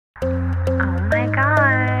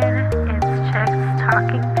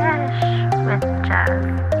Talking Dish with Jess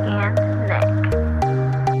and Nick.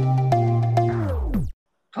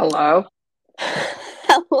 Hello.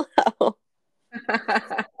 Hello.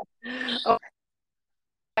 Oh,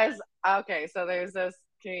 guys. Okay, so there's this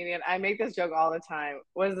comedian. I make this joke all the time.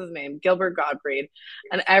 What is his name? Gilbert Gottfried.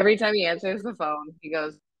 And every time he answers the phone, he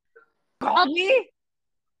goes, "Call me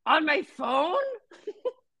on my phone?"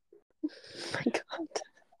 Oh my God.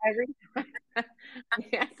 Every time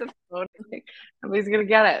he answers the phone, I'm like, nobody's gonna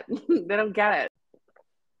get it. They don't get it.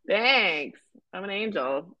 Thanks. I'm an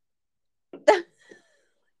angel.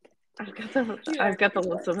 I've got the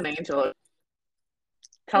lips of an angel.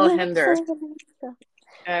 Tell Hinder.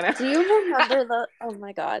 Do you remember the? Oh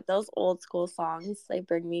my God, those old school songs, they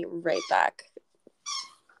bring me right back.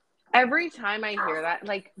 Every time I hear that,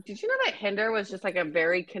 like, did you know that Hinder was just like a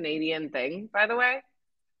very Canadian thing, by the way?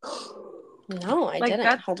 No, I Like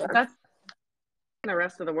didn't. Hold on. that's the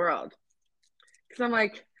rest of the world. Because I'm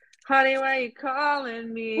like, honey, why you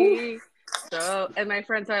calling me? So, and my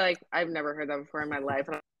friends are like, I've never heard that before in my life.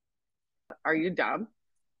 And I'm like, are you dumb?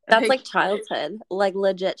 That's like childhood, like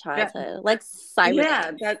legit childhood, like cyber.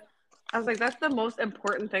 Yeah, that I was like, that's the most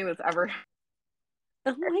important thing that's ever.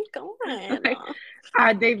 Oh my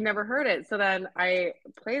God. They've never heard it. So then I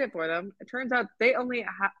played it for them. It turns out they only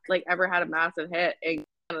ever had a massive hit in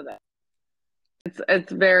Canada.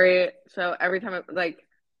 It's very so every time one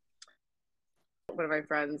of my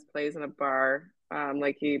friends plays in a bar,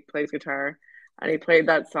 like he plays guitar and he played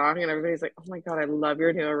that song and everybody's like, "Oh my God, I love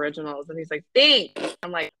your new originals." And he's like, "Thanks."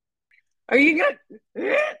 I'm like, "Are you good?"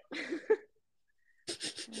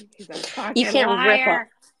 He's a fucking You can't liar. rip off.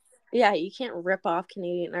 Yeah, you can't rip off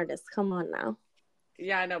Canadian artists. Come on now.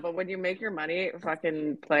 Yeah, I know, but when you make your money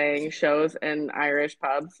fucking playing shows in Irish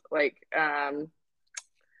pubs,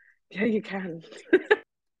 yeah, you can.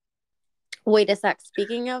 Wait a sec.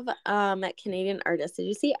 Speaking of Canadian artists, did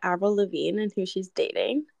you see Avril Lavigne and who she's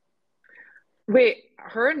dating? Wait,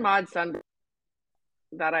 her and Maud Sun,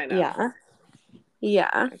 that I know.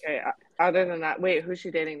 Yeah. Okay, other than that, wait, who's she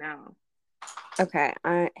dating now? Okay,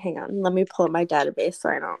 hang on. Let me pull up my database so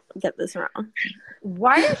I don't get this wrong.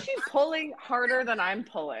 Why is she pulling harder than I'm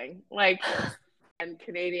pulling? Like, and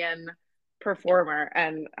Canadian performer,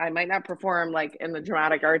 and I might not perform like in the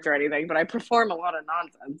dramatic arts or anything, but I perform a lot of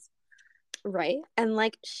nonsense. Right? And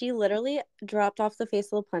like she literally dropped off the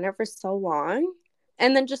face of the planet for so long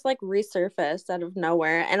and then just like resurfaced out of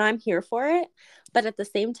nowhere. And I'm here for it. But at the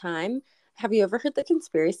same time, have you ever heard the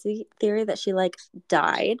conspiracy theory that she like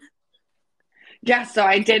died? Yeah, so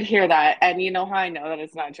I did hear that. And you know how I know that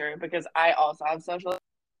it's not true? Because I also have social.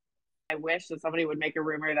 I wish that somebody would make a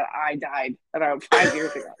rumor that I died about 5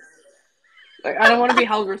 years ago. Like, I don't want to be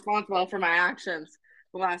held responsible for my actions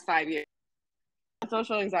the last 5 years.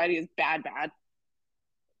 Social anxiety is bad.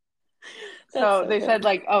 So they said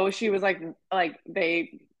like, oh, she was like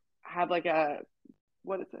they have like a,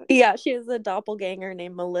 what is it? Yeah, she has a doppelganger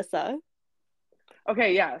named Melissa.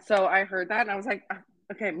 Okay, yeah. So I heard that and I was like,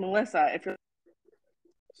 okay, Melissa, if you're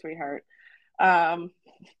sweetheart,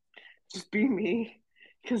 just be me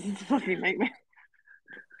because it's a fucking nightmare.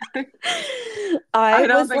 I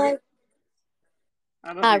was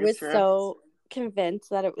true. so convinced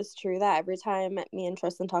that it was true that every time me and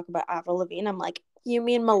Tristan talk about Avril Lavigne, I'm like, you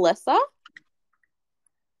mean Melissa?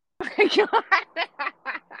 Oh my God.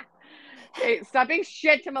 Hey, stop being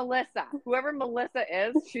shit to Melissa. Whoever Melissa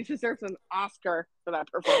is, she deserves an Oscar for that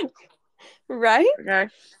performance. Right? Okay.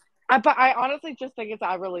 But I honestly just think it's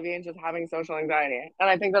Avril Lavigne just having social anxiety. And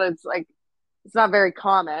I think that it's not very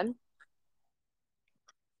common.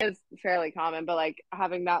 It's fairly common, but like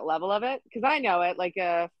having that level of it, because I know it, like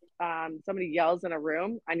if somebody yells in a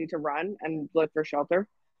room, I need to run and look for shelter.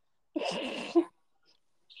 It's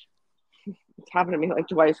happened to me like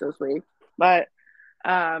twice this week. But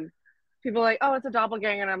people are like, oh, it's a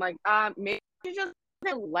doppelganger. And I'm like, maybe she just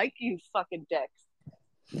doesn't like you fucking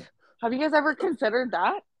dicks. Have you guys ever considered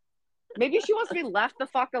that? Maybe she wants to be left the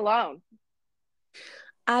fuck alone.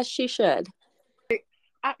 As she should.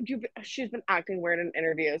 She's been acting weird in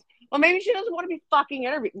interviews. Well, maybe she doesn't want to be fucking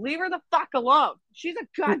interviewed. Leave her the fuck alone. She's a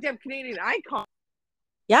goddamn Canadian icon.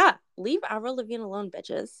 Yeah, leave Avril Lavigne alone,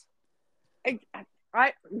 bitches.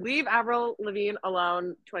 I leave Avril Lavigne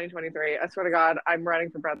alone. 2023. I swear to God, I'm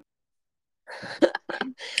running for president.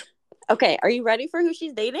 Okay, are you ready for who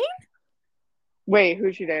she's dating? Wait,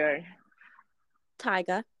 who's she dating?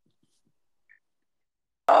 Tyga.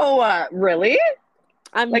 Oh, really?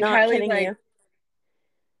 I'm like not Kylie's kidding you.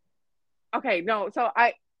 Okay, no. So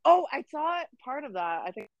I saw part of that.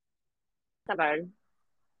 I think something.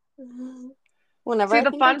 Whenever See,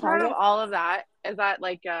 the fun part of all of that is that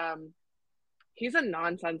like he's a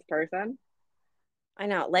nonsense person. I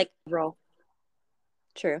know. Like, Avril.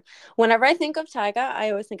 true. Whenever I think of Tyga,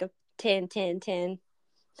 I always think of 10, 10, 10.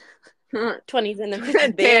 20s and the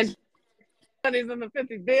 50s, bitch. 20s and the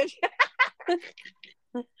 50s, bitch.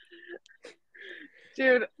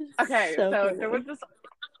 Dude, okay, so funny. there was this,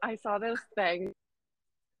 I saw this thing,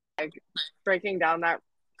 like, breaking down that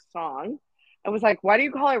song. It was like, why do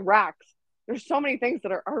you call it racks? There's so many things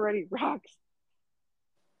that are already racks.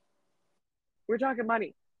 We're talking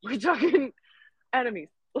money. We're talking enemies.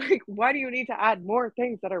 Like, why do you need to add more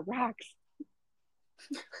things that are racks?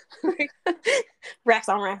 Like, racks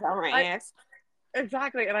on racks on racks.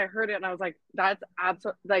 Exactly. And I heard it and I was like, that's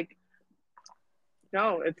absolutely, like,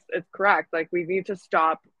 no, it's correct. Like, we need to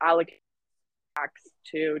stop allocating racks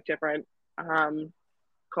to different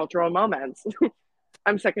cultural moments.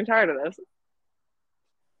 I'm sick and tired of this.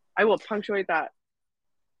 I will punctuate that.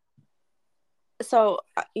 So,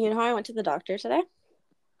 you know how I went to the doctor today?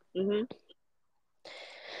 Mm-hmm.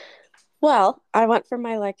 Well, I went for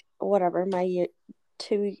my, like, whatever, my year,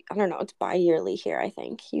 I don't know, it's bi-yearly here, I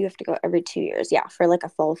think. You have to go every 2 years. Yeah, for, like, a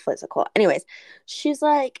full physical. Anyways, she's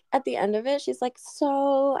like, at the end of it, she's like,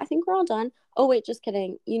 so I think we're all done. Oh, wait, just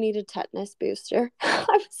kidding. You need a tetanus booster. I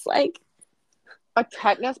was like... A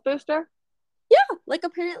tetanus booster? Yeah, like,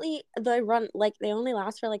 apparently they only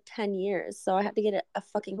last for, like, 10 years. So I had to get a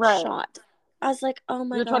fucking shot. I was like, oh,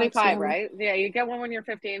 my You're God. 25, right? Yeah, you get one when you're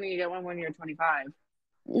 15 and you get one when you're 25.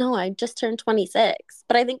 No, I just turned 26.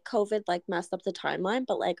 But I think COVID, like, messed up the timeline.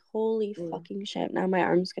 But, like, holy fucking shit. Now my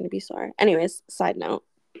arm's going to be sore. Anyways, side note.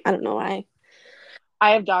 I don't know why.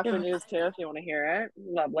 I have doctor news, too, if you want to hear it.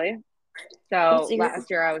 Lovely. So,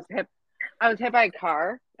 last year I was hit by a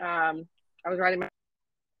car. I was riding my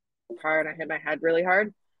car and I hit my head really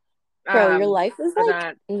hard. Bro, your life is,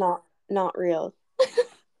 like, not real.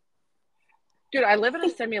 Dude, I live in a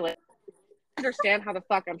simulation. I understand how the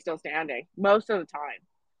fuck I'm still standing most of the time.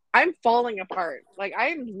 I'm falling apart. Like, I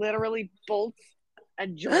am literally bolts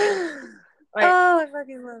and joints. Like, oh, I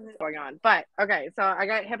fucking love it. Going on. But okay, so I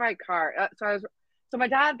got hit by a car. So my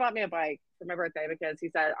dad bought me a bike for my birthday because he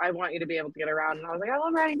said, I want you to be able to get around. And I was like, I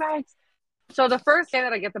love riding bikes. So the first day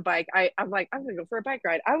that I get the bike, I'm like, I'm gonna go for a bike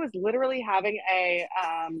ride. I was literally having a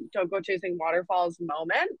don't go chasing waterfalls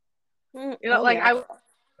moment. You know,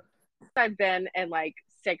 I've been in like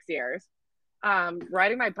 6 years.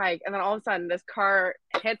 Riding my bike, and then all of a sudden this car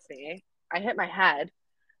hits me. I hit my head,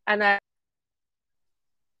 and then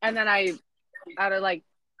I, out of like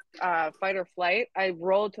fight or flight, I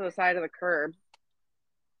rolled to the side of the curb.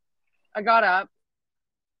 I got up,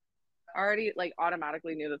 already like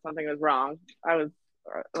automatically knew that something was wrong. I was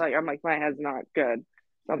like, I'm like, my head's not good.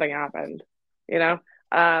 Something happened, you know.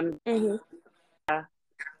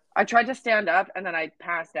 I tried to stand up, and then I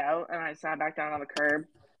passed out, and I sat back down on the curb.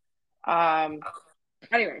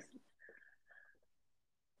 Anyways,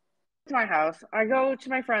 to my house. I go to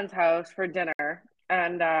my friend's house for dinner,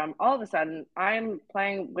 and all of a sudden, I'm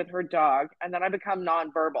playing with her dog, and then I become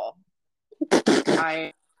nonverbal.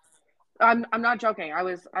 I'm not joking. I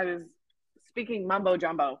was speaking mumbo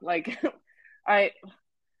jumbo. Like, they're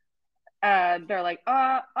like,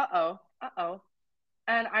 uh-oh,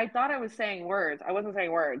 and I thought I was saying words. I wasn't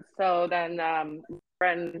saying words. So then,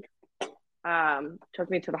 friend took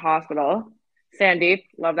me to the hospital. Sandeep,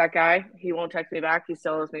 love that guy. He won't text me back. He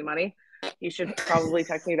still owes me money. He should probably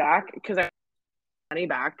text me back because I money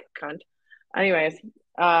back, cunt. Anyways,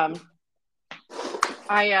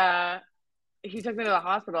 he took me to the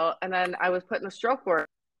hospital, and then I was put in the stroke ward.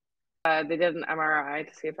 They did an MRI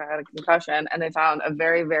to see if I had a concussion, and they found a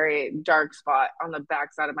very, very dark spot on the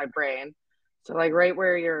back side of my brain. So, like, right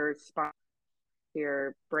where your spine,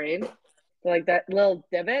 your brain, so like that little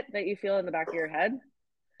divot that you feel in the back of your head.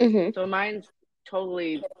 So mine's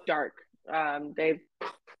totally dark. It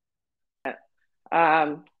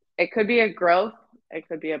could be a growth. It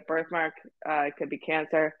could be a birthmark. It could be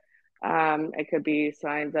cancer. It could be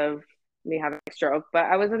signs of me having a stroke. But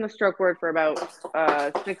I was in the stroke ward for about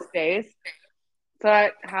 6 days. So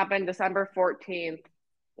that happened December 14th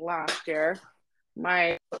last year.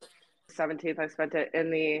 My 17th, I spent it in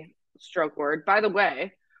the stroke ward. By the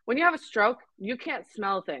way, when you have a stroke, you can't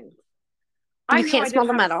smell things. You can't smell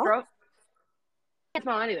them at all? I can't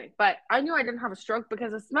smell anything, but I knew I didn't have a stroke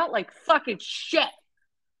because it smelled like fucking shit.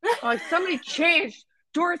 Like, somebody changed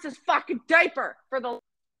Doris's fucking diaper for the.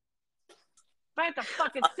 I had to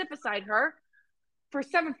fucking sit beside her for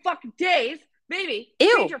 7 fucking days, baby.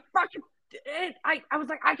 Ew. Change your fucking. I was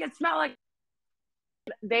like, I can smell like.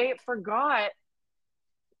 They forgot.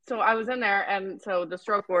 So I was in there, and so the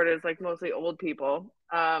stroke ward is like mostly old people.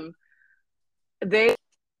 They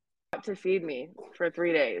to feed me for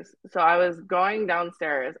 3 days. So I was going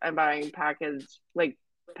downstairs and buying packaged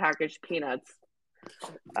peanuts.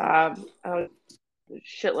 A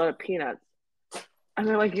shitload of peanuts. And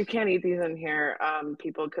they're like, you can't eat these in here.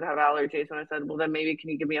 People could have allergies. And I said, well, then maybe can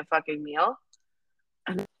you give me a fucking meal?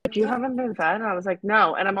 And they're like, you haven't been fed? And I was like,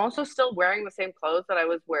 no. And I'm also still wearing the same clothes that I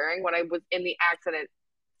was wearing when I was in the accident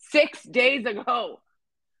 6 days ago.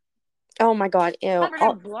 Oh my God, ew. Covered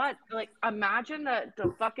in blood. Like, imagine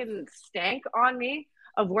the fucking stank on me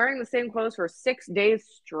of wearing the same clothes for 6 days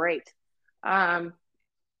straight. Anyways,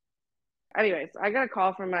 I got a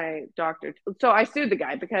call from my doctor. So I sued the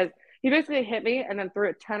guy because he basically hit me and then threw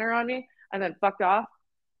a tenner on me and then fucked off.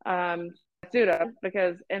 I sued him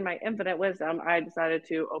because in my infinite wisdom, I decided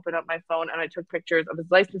to open up my phone and I took pictures of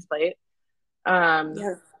his license plate.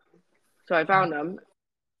 Yeah. So I found him.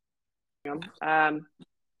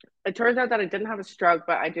 It turns out that I didn't have a stroke,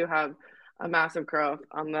 but I do have a massive growth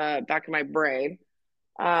on the back of my brain.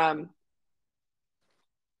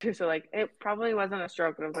 So like, it probably wasn't a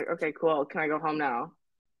stroke, but I was like, okay, cool. Can I go home now?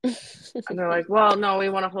 And they're like, well, no, we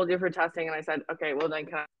want to hold you for testing. And I said, okay, well then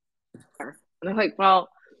can I? And they're like, well,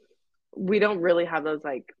 we don't really have those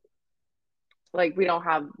like we don't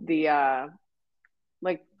have the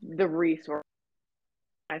the resource.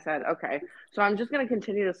 I said, okay, so I'm just gonna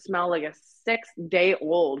continue to smell like a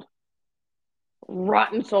 6-day-old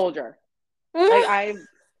rotten soldier. Like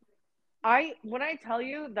I when I tell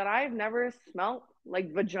you that I've never smelled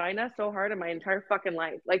like vagina so hard in my entire fucking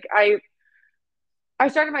life. Like I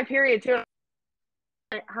started my period too.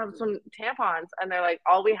 I have some tampons and they're like,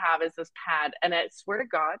 all we have is this pad. And I swear to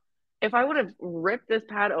God, if I would have ripped this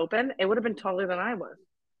pad open, it would have been taller than I was.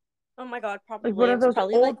 Oh my God, probably. Like one of those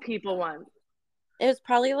probably old like, people ones. it was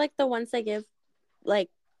probably like the ones they give like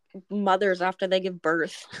mothers after they give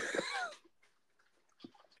birth.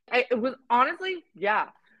 It was honestly, yeah.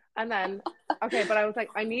 And then, okay, but I was like,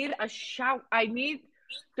 I need a shower.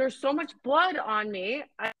 There's so much blood on me.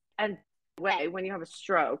 And way when you have a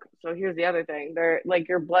stroke. So here's the other thing. They're like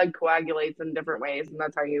your blood coagulates in different ways, and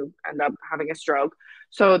that's how you end up having a stroke.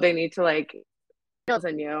 So they need to like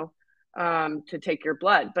in you to take your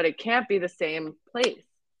blood, but it can't be the same place.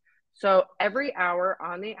 So every hour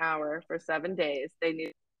on the hour for 7 days, they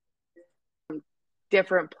need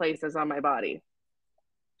different places on my body.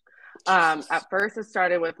 At first it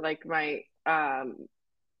started with like my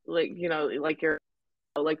like like your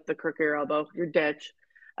like the crook of your elbow, your ditch,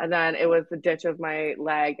 and then it was the ditch of my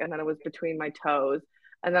leg, and then it was between my toes,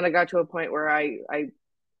 and then I got to a point where I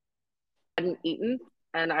hadn't eaten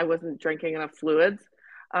and I wasn't drinking enough fluids.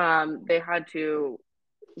 They had to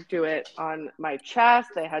do it on my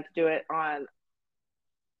chest. They had to do it on.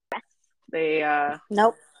 They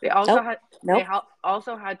Nope. They also Nope. had Nope.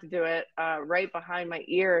 also had to do it right behind my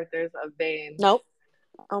ear. There's a vein. Nope.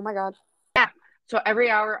 Oh my God. Yeah. So every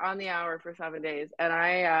hour on the hour for 7 days, and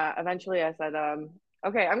I eventually I said,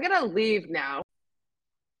 okay, I'm gonna leave now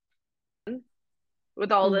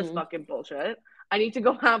with all this fucking bullshit. I need to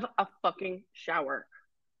go have a fucking shower,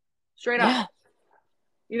 straight up.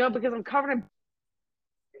 You know, because I'm covered in.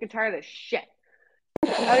 I'm tired of this shit.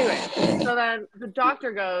 Anyway, so then the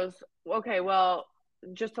doctor goes, okay, well,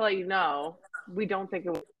 just to let you know, we don't think it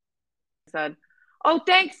was. I said, oh,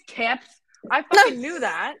 thanks, Tips. I fucking knew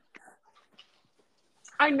that.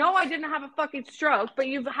 I know I didn't have a fucking stroke, but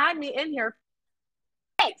you've had me in here.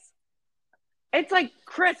 It's like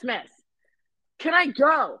Christmas. Can I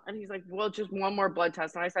go? And he's like, well, just one more blood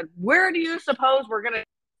test. And I said, where do you suppose we're going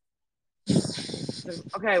to?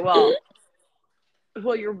 Okay, well,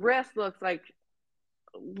 your wrist looks like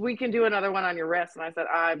we can do another one on your wrist. And I said,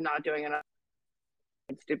 I'm not doing another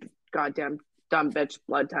stupid goddamn dumb bitch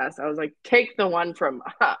blood test. I was like, take the one from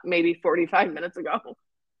maybe 45 minutes ago.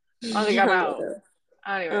 I think I'm out.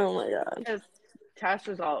 Anyway, oh my God. His test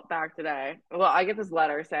result back today. Well, I get this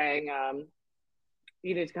letter saying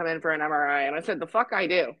you need to come in for an MRI. And I said, the fuck I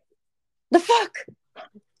do. The fuck?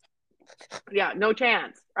 Yeah, no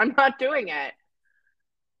chance. I'm not doing it.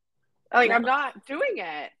 Like, no. I'm not doing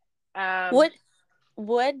it.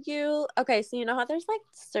 Would you, okay, so you know how there's like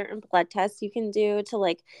certain blood tests you can do to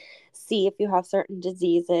like see if you have certain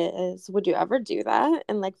diseases. Would you ever do that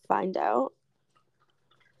and like find out?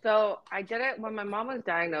 So I did it when my mom was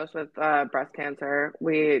diagnosed with breast cancer.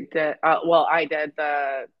 We did, I did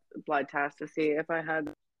the blood test to see if I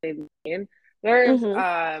had Lavigne. There's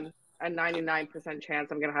a 99%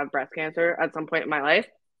 chance I'm going to have breast cancer at some point in my life.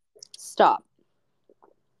 Stop.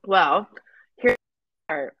 Well, here's the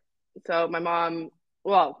part. So my mom,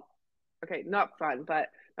 okay, not fun, but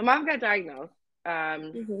my mom got diagnosed.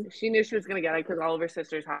 She knew she was going to get it because all of her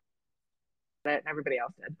sisters had it and everybody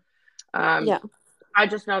else did. Yeah. I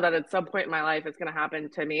just know that at some point in my life it's going to happen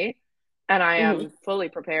to me, and I Mm-hmm. am fully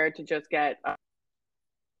prepared to just get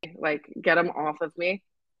them off of me.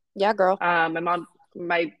 Yeah, girl. My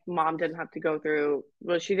mom didn't have to go through.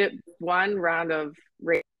 Well, she did one round of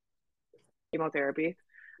chemotherapy,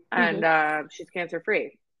 and Mm-hmm. she's cancer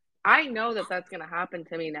free. I know that that's going to happen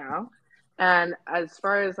to me now, and as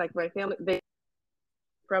far as like my family, they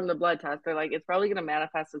from the blood test, they're like, it's probably going to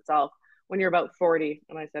manifest itself when you're about 40.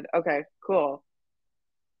 And I said, okay, cool.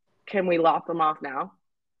 Can we lop them off now?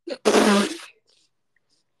 I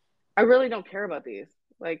really don't care about these.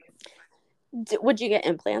 Like, Would you get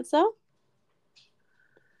implants though?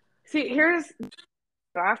 see, here's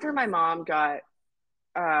after my mom got,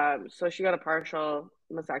 so she got a partial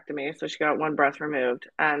mastectomy, so she got one breast removed,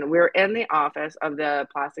 and we were in the office of the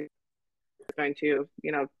plastic going to,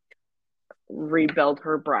 rebuild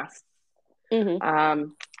her breasts. Mm-hmm.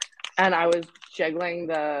 And I was jiggling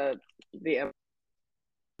the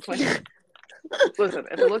listen,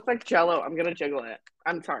 if it looks like Jello, I'm gonna jiggle it.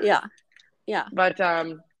 I'm sorry. Yeah. But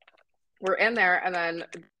we're in there, and then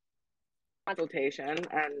consultation,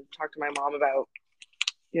 and talk to my mom about,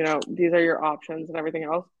 these are your options and everything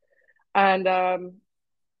else. And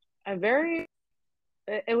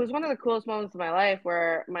it was one of the coolest moments of my life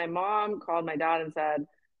where my mom called my dad and said,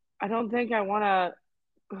 I don't think I want to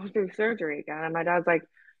go through surgery again. And my dad's like,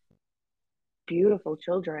 beautiful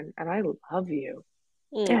children, and I love you.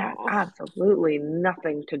 It has Aw. absolutely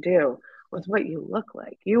nothing to do with what you look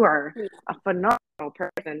like. You are a phenomenal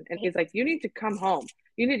person. And he's like, you need to come home.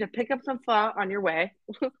 You need to pick up some pho on your way.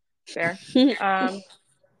 Fair. You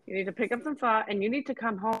need to pick up some pho and you need to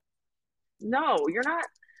come home. No, you're not.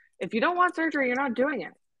 If you don't want surgery, you're not doing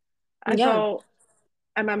it. And Yeah. so,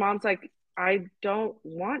 and my mom's like, I don't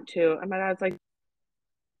want to. And my dad's like,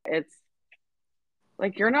 it's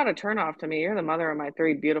like, you're not a turnoff to me. You're the mother of my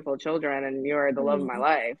three beautiful children and you are the love of my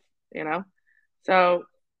life, you know? So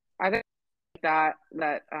I think and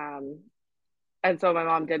so my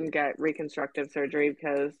mom didn't get reconstructive surgery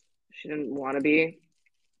because she didn't want to be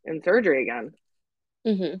in surgery again.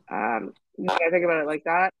 Mm-hmm. When I think about it like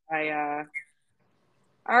that, I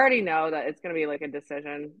already know that it's going to be like a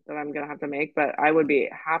decision that I'm going to have to make, but I would be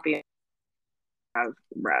happy to have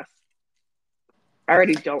breasts. I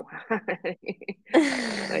already don't have any.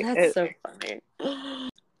 That's so funny.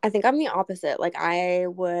 I think I'm the opposite. Like, I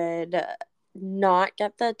would not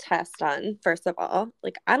get the test done, first of all.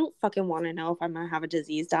 Like, I don't fucking want to know if I'm gonna have a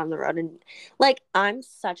disease down the road. And like, I'm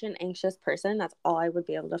such an anxious person. That's all I would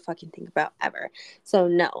be able to fucking think about ever. So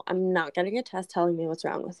no, I'm not getting a test telling me what's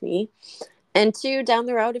wrong with me. And two, down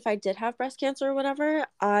the road, if I did have breast cancer or whatever,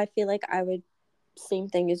 I feel like I would, same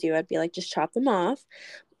thing as you, I'd be like, just chop them off.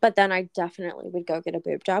 But then I definitely would go get a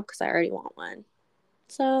boob job because I already want one.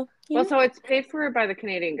 So, so it's paid for by the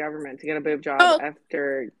Canadian government to get a boob job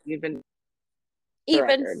after you've been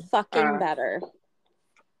even fucking better.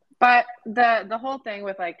 But the whole thing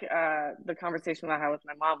with like the conversation that I had with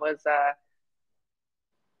my mom was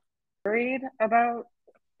worried about,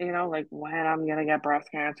 like when I'm gonna get breast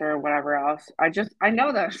cancer or whatever else. I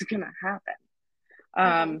know that it's gonna happen.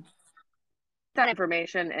 That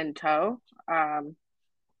information in tow. I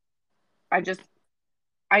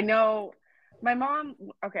know my mom.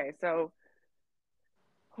 Okay, so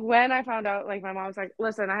when I found out, like, my mom's like,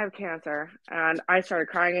 listen, I have cancer. And I started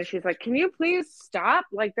crying, and she's like, can you please stop?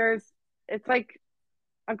 Like, it's like,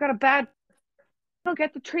 I've got a bad, don't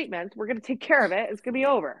get the treatment. We're going to take care of it. It's going to be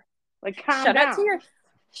over. Like, calm down.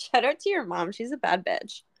 Shout out to your mom. She's a bad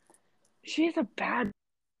bitch. She's a bad,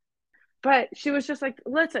 but she was just like,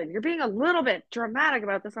 listen, you're being a little bit dramatic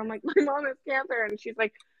about this. I'm like, my mom has cancer. And she's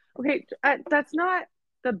like, okay, that's not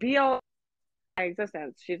the be all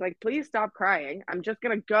existence. She's like, please stop crying. I'm just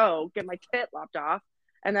gonna go get my tit lopped off,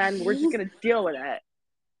 and then we're just gonna deal with it,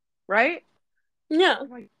 right? Yeah. I'm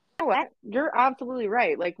like, you know what? You're absolutely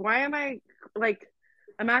right. Like, why am I like,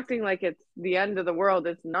 I'm acting like it's the end of the world?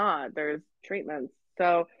 It's not. There's treatments.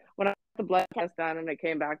 So when I got the blood test done and it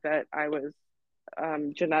came back that I was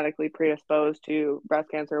genetically predisposed to breast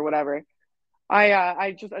cancer or whatever,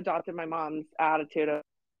 I just adopted my mom's attitude of,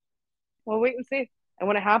 well, wait and see, and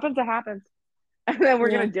when it happens, it happens. And then we're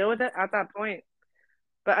going to deal with it at that point.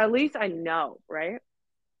 But at least I know, right?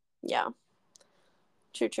 Yeah.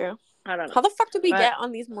 True. I don't know. How the fuck did we get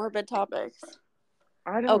on these morbid topics?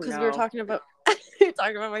 I don't know. Because we were talking about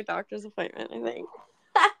my doctor's appointment, I think.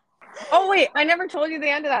 Oh, wait. I never told you the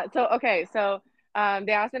end of that. So, okay. So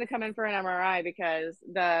they asked me to come in for an MRI because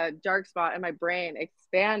the dark spot in my brain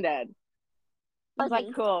expanded. I was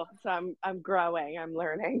like, cool. So I'm growing. I'm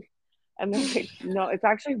learning. And they're like, no, it's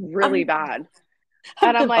actually really bad.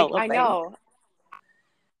 And I'm like, I know.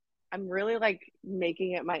 I'm really like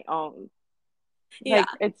making it my own. Yeah. Like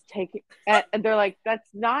it's taking, and they're like, that's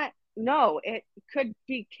not, no, it could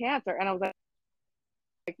be cancer. And I was like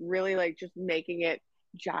really like just making it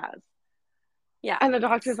jazz. Yeah. And the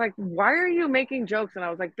doctor's like, why are you making jokes? And I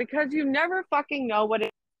was like, because you never fucking know what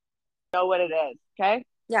it is. Okay.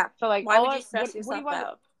 Yeah. So like Why would you stress what do you yourself want?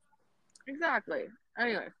 out? Exactly.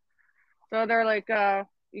 Anyway, so they're like,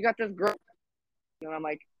 you got this girl, and I'm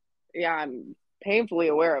like, yeah, I'm painfully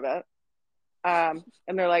aware of it. And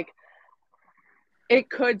they're like, it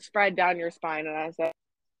could spread down your spine. And I said,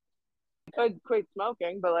 I could quit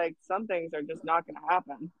smoking, but like some things are just not gonna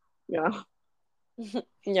happen, you know?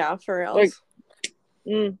 Yeah, for Like,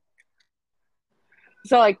 reals.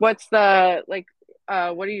 so like what's the like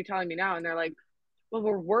what are you telling me now? And they're like, well,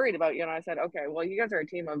 we're worried about you. And I said, okay, well, you guys are a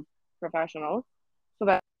team of professionals, so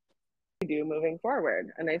that we do moving forward.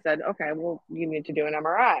 And they said, okay, well, you need to do an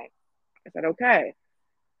MRI. I said, okay.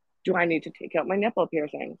 Do I need to take out my nipple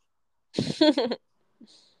piercings?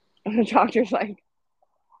 And the doctor's like,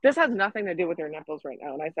 this has nothing to do with your nipples right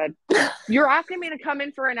now. And I said, you're asking me to come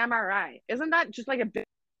in for an MRI. Isn't that just like a bit?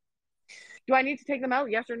 Do I need to take them out?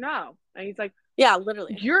 Yes or no? And he's like, Yeah,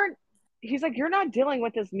 literally. he's like, you're not dealing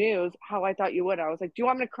with this news how I thought you would. I was like, do you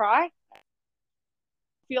want me to cry?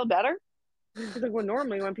 Feel better? He's like, well,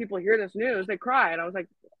 normally when people hear this news, they cry. And I was like,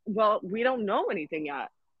 well, we don't know anything yet.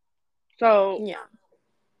 So Yeah.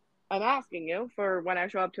 I'm asking you for when I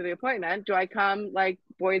show up to the appointment, do I come like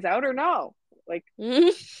boys out or no? Like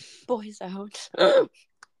Boys out.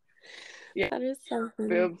 yeah, That is so funny.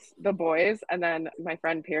 boobs, the boys, and then my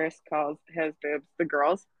friend Pierce calls his boobs the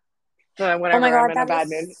girls. So then Oh whenever my I'm god, in a that bad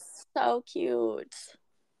mood, is so cute.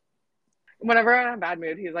 whenever I'm in a bad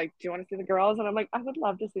mood, he's like, do you want to see the girls? And I'm like, I would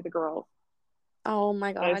love to see the girls. Oh my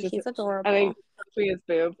And it's god, just, he's and then adorable. he his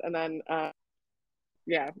boobs, and then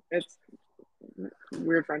yeah, it's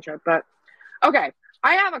weird friendship. But okay,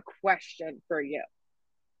 I have a question for you.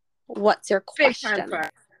 What's your Big time question?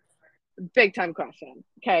 question. Big time question.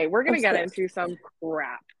 Okay, we're gonna Of get course. into some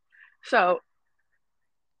crap. So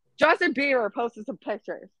Justin Bieber posted some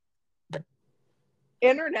pictures.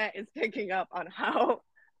 Internet is picking up on how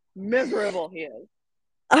miserable he is.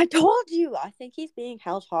 I told you. I think he's being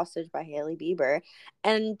held hostage by Hailey Bieber.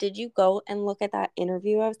 And did you go and look at that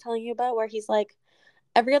interview I was telling you about where he's like,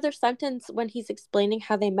 every other sentence when he's explaining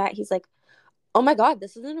how they met, he's like, oh my god,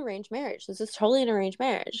 this is an arranged marriage. This is totally an arranged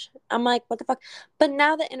marriage. I'm like, what the fuck? But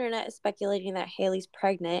now the internet is speculating that Hailey's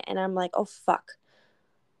pregnant, and I'm like, oh fuck.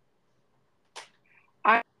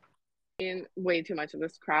 I mean, way too much of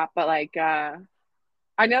this crap, but like,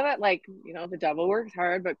 I know that like, you know, the devil works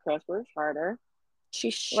hard, but Chris works harder. She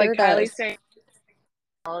Like sure Kylie does. saying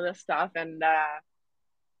all of this stuff and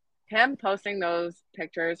him posting those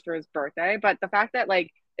pictures for his birthday, but the fact that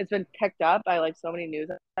like it's been picked up by like so many news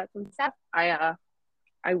outlets and stuff, I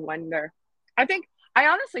wonder. I think I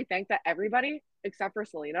honestly think that everybody except for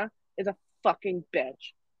Selena is a fucking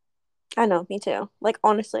bitch. I know, me too. Like,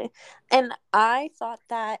 honestly. And I thought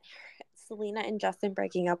that Selena and Justin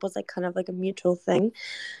breaking up was like kind of like a mutual thing.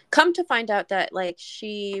 Come to find out that like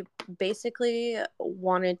she basically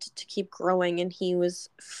wanted to keep growing and he was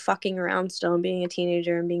fucking around still and being a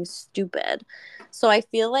teenager and being stupid. So I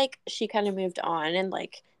feel like she kind of moved on and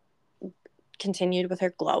like continued with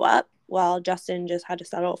her glow up while Justin just had to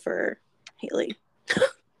settle for Hailey.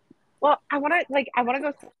 Well, I want to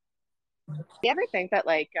go. You ever think that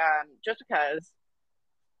like just because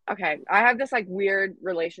okay, I have this like weird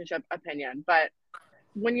relationship opinion, but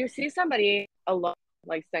when you see somebody alone,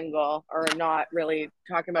 like single or not really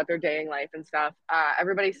talking about their dating life and stuff,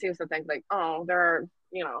 everybody seems to think like, oh, they're,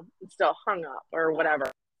 you know, still hung up or whatever.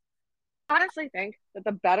 I honestly think that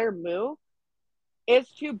the better move is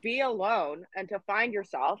to be alone and to find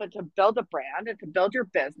yourself and to build a brand and to build your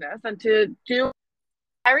business and to do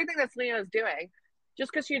everything that Selena is doing.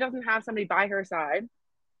 Just because she doesn't have somebody by her side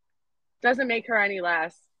doesn't make her any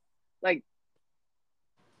less like.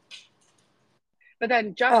 But then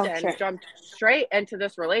Oh, Justin sure. jumped straight into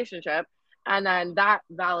this relationship, and then that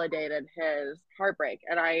validated his heartbreak.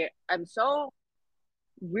 And I am so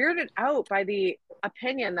weirded out by the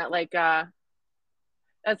opinion that like that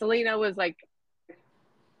Selena was like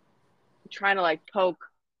trying to like poke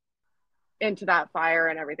into that fire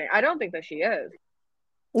and everything. I don't think that she is.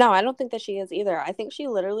 No, I don't think that she is either. I think she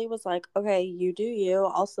literally was like, okay, you do you.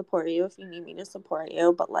 I'll support you if you need me to support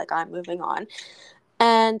you, but like I'm moving on.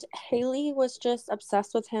 And Hailey was just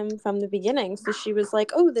obsessed with him from the beginning. So she was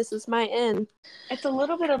like, oh, this is my in. It's a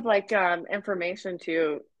little bit of like information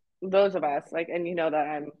to those of us, like, and you know that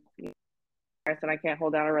I'm and I can't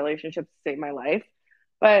hold down a relationship to save my life.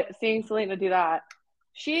 But seeing Selena do that,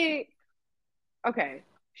 she okay.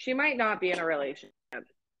 she might not be in a relationship.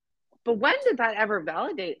 But when did that ever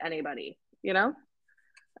validate anybody, you know?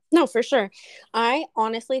 No, for sure. I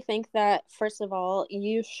honestly think that, first of all,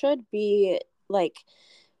 you should be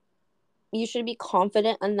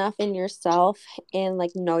confident enough in yourself and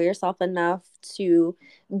like know yourself enough to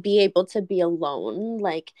be able to be alone.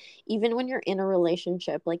 Like, even when you're in a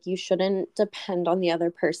relationship, like, you shouldn't depend on the other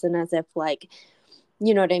person as if, like,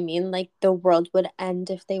 you know what I mean? Like, the world would end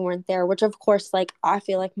if they weren't there, which of course, like, I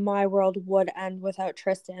feel like my world would end without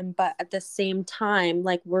Tristan. But at the same time,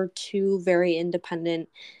 like, we're two very independent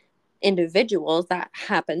individuals that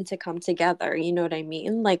happen to come together. You know what I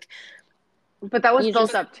mean? Like, But that was you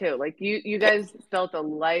built just, up too. Like you guys built a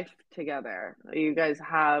life together. You guys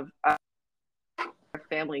have a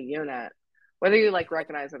family unit. Whether you like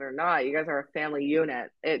recognize it or not, you guys are a family unit.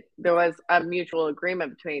 There was a mutual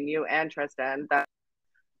agreement between you and Tristan that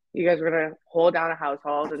you guys were gonna hold down a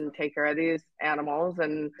household and take care of these animals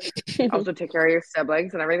and also take care of your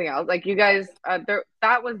siblings and everything else. Like you guys,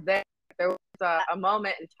 that was there. There was a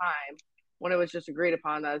moment in time when it was just agreed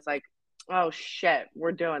upon that it's like, oh shit,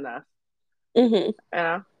 we're doing this. Mhm. You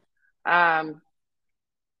know, um,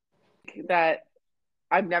 that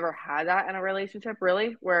I've never had that in a relationship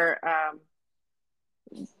really, where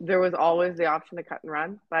there was always the option to cut and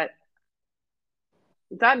run. But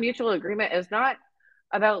that mutual agreement is not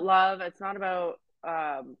about love. It's not about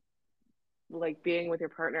like being with your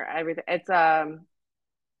partner. Everything. It's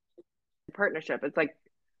partnership. It's like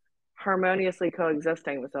harmoniously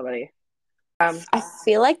coexisting with somebody. I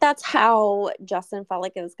feel like that's how Justin felt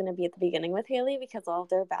like it was going to be at the beginning with Haley, because all of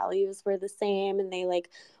their values were the same and they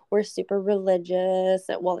like were super religious.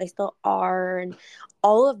 Well, they still are, and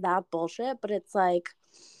all of that bullshit. But it's like,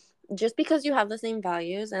 just because you have the same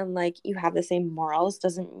values and like you have the same morals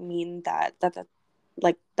doesn't mean that's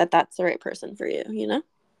the right person for you, you know?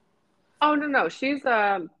 Oh no, she's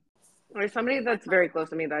there's somebody that's very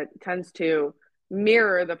close to me that tends to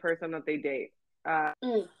mirror the person that they date. Uh,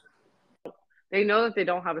 Mm. they know that they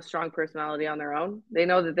don't have a strong personality on their own. They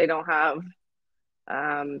know that they don't have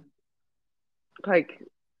um, like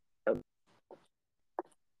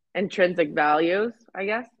intrinsic values, I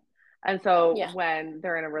guess. And so Yeah. when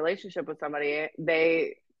they're in a relationship with somebody,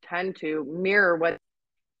 they tend to mirror what,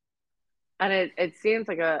 and it seems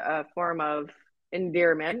like a form of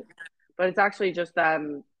endearment, but it's actually just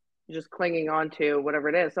them just clinging on to whatever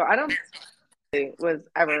it is. So I don't think it was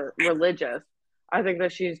ever religious. I think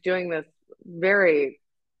that she's doing this very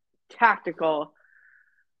tactical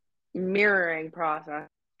mirroring process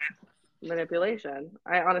manipulation.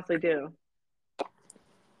 I honestly do.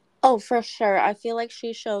 Oh, for sure. I feel like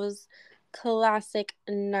she shows classic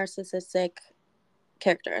narcissistic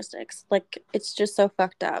characteristics. Like, it's just so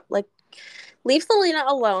fucked up. Like, leave Selena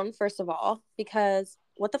alone, first of all, because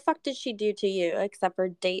what the fuck did she do to you except for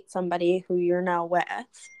date somebody who you're now with?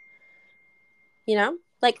 You know?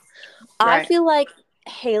 Like, I Right. feel like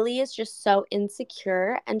Haley is just so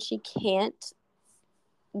insecure and she can't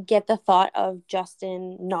get the thought of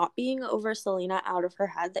Justin not being over Selena out of her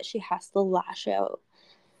head, that she has to lash out.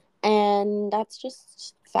 And that's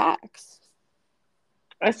just facts.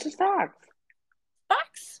 It's just facts.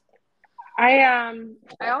 Facts. I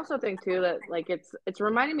also think too that like it's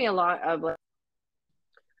reminding me a lot of like,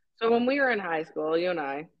 so when we were in high school, you and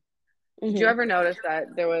I, did you Mm-hmm. ever notice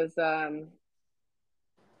that there was I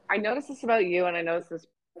noticed this about you and I noticed this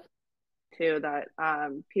too, that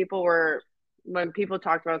people were, when people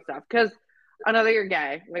talked about stuff, because I know that you're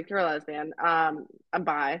gay, like you're a lesbian, I'm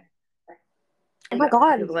bi, Oh and my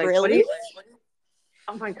god, people are like, what do really? you,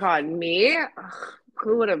 oh my god, me? Ugh,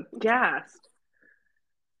 who would have guessed?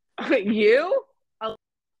 You? Oh,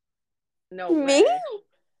 no Me? way.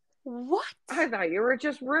 What? I thought you were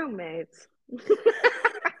just roommates.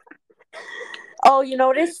 Oh, you know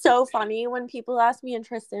what is so funny? When people ask me and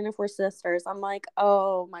Tristan if we're sisters, I'm like,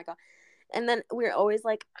 oh my god. And then we're always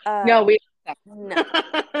like, No, we no.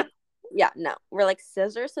 Yeah, no. We're like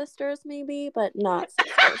scissor sisters, maybe, but not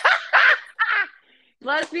sisters.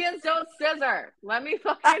 lesbians don't scissor. Let me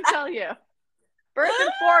fucking tell you. First and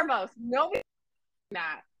foremost, nobody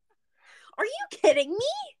that. Are you kidding me?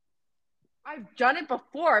 I've done it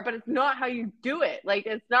before, but it's not how you do it. Like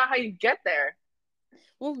it's not how you get there.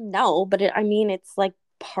 Well, no, but I mean, it's like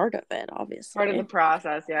part of it, Part of the obviously.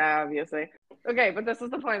 process, yeah, obviously. Okay, but this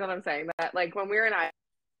is the point that I'm saying, that like when we were in I,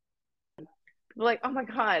 people like, oh my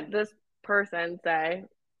god, this person say,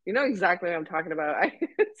 you know exactly what I'm talking about. I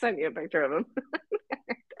sent you a picture of him.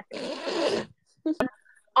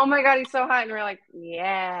 Oh my god, he's so hot, and we're like,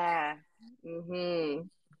 yeah,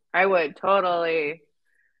 I would totally,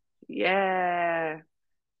 yeah.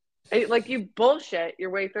 Like you bullshit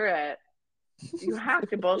your way through it. You have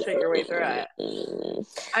to bullshit your way through it.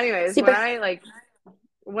 Anyways, See,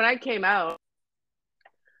 when I came out,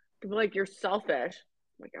 people were like, you're selfish.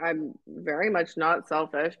 Like, I'm very much not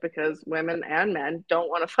selfish because women and men don't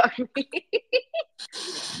want to fuck me.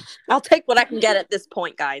 I'll take what I can get at this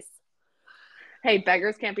point, guys. Hey,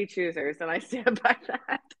 beggars can't be choosers, and I stand by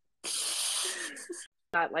that.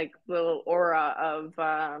 That like little aura of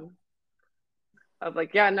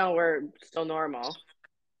like, yeah, no, we're still normal.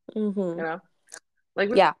 Mm-hmm. You know, like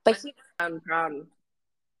Yeah, but I'm proud.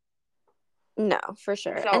 no, for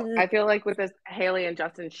sure. So And I feel like with this Haley and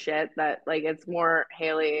Justin shit, that like it's more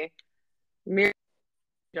Haley, mere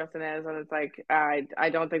Justin is, and it's like I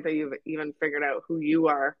don't think that you've even figured out who you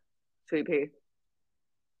are, Sweet Pea.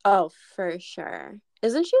 oh, for sure.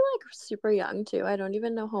 Isn't she like super young too? I don't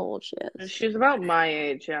even know how old she is. She's about my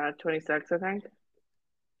age, yeah, 26, I think.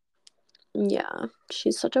 Yeah,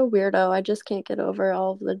 she's such a weirdo. I just can't get over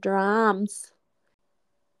all of the drums.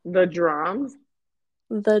 The drums,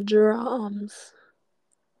 The drums.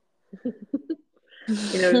 you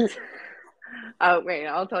know. Oh wait,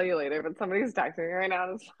 I'll tell you later. But somebody's texting me right now,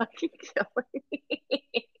 and it's fucking killing me.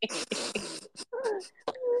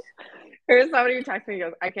 Here's somebody who texted me. He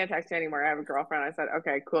goes, "I can't text you anymore. I have a girlfriend." I said,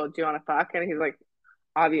 "Okay, cool. Do you want to fuck?" And he's like,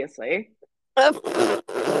 "Obviously." I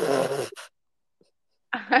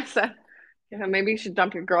said, "Yeah, maybe you should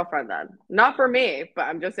dump your girlfriend then. Not for me, but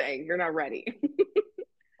I'm just saying you're not ready."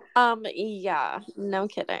 Yeah, no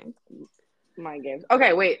kidding. Mind games.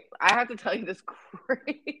 Okay, wait. I have to tell you this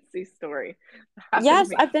crazy story. Yes,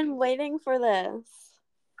 I've been waiting for this.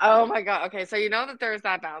 Oh my God. Okay, so you know that there's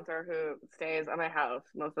that bouncer who stays at my house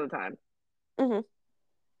most of the time. Mm-hmm.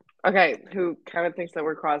 Okay, who kind of thinks that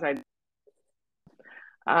we're quasi.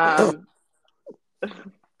 Um,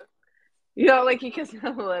 you know, like he kissed me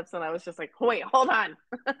on the lips, and I was just like, wait, hold on.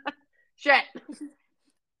 Shit.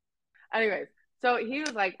 Anyways, so he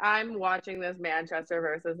was like, I'm watching this Manchester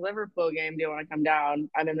versus Liverpool game. Do you want to come down?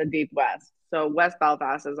 I'm in the deep west. So West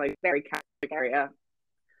Belfast is like very Catholic area,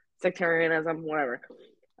 sectarianism, whatever.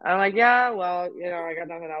 I'm like, yeah, well, you know, I got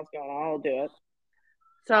nothing else going on. I'll do it.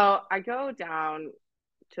 So I go down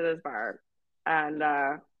to this bar, and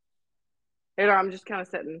you know, I'm just kind of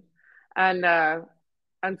sitting, and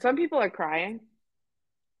some people are crying.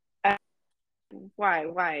 And why?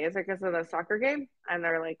 Why? Is it because of the soccer game? And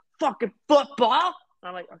they're like, fucking football. And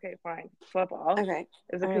I'm like, okay, fine, football. Okay.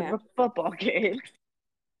 Is it Oh, because yeah. of a football game?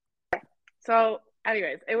 So,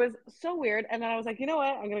 anyways, it was so weird. And then I was like, you know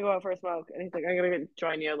what? I'm gonna go out for a smoke. And he's like, I'm gonna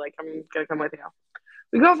join you. Like, I'm gonna come with you.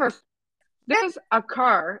 We go for. There's a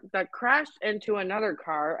car that crashed into another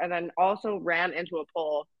car and then also ran into a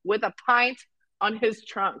pole with a pint on his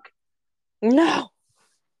trunk. No.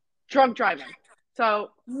 Drunk driving. So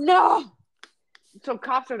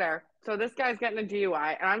cops are there. So this guy's getting a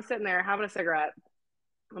DUI, and I'm sitting there having a cigarette.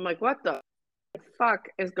 I'm like, what the fuck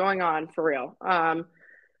is going on for real?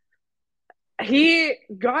 He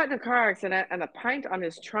got in a car accident, and the pint on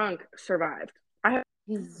his trunk survived. I have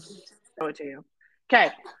to show it to you. Okay,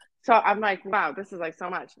 so I'm like, wow, this is like so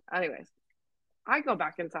much. Anyways, I go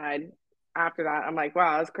back inside after that. I'm like,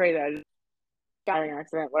 wow, that's crazy. I just got in an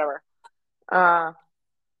accident, whatever.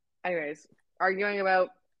 Anyways, arguing about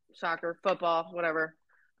soccer, football, whatever.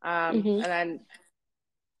 Mm-hmm. And then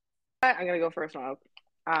I'm gonna go for a smoke.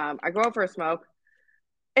 I go out for a smoke.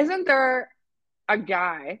 Isn't there a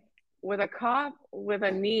guy with a cop with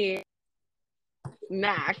a knee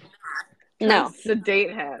neck trying No. to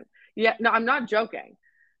sedate him? Yeah, no, I'm not joking.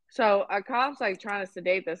 So a cop's like trying to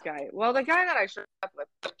sedate this guy. Well, the guy that I showed up with,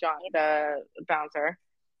 John, the bouncer,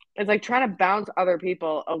 is like trying to bounce other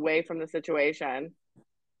people away from the situation.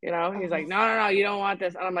 You know, he's like, no, you don't want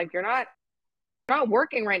this. And I'm like, you're not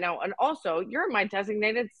working right now. And also, you're my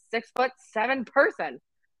designated 6'7" person.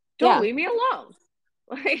 Don't Yeah. leave me alone.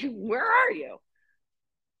 Like, where are you?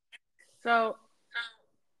 So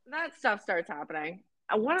that stuff starts happening.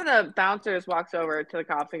 And one of the bouncers walks over to the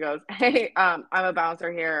cops and goes, hey, I'm a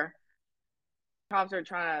bouncer here. Cops are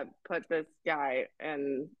trying to put this guy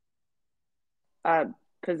in a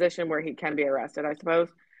position where he can be arrested, I suppose.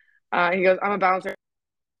 He goes, I'm a bouncer.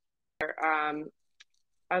 And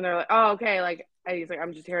they're like, oh, okay. Like, and he's like,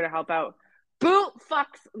 I'm just here to help out. Boot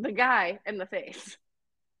fucks the guy in the face.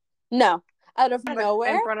 No. Out of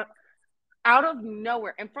nowhere? Out of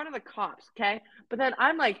nowhere, in front of the cops, okay? But then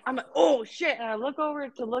I'm like, oh shit. And I look over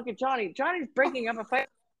to look at Johnny. Johnny's breaking up a fight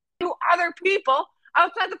with 2 other people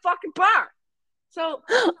outside the fucking bar. So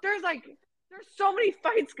there's so many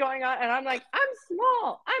fights going on, and I'm like, I'm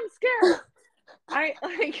small. I'm scared. I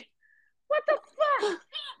like, what the fuck?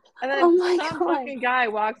 And then some fucking guy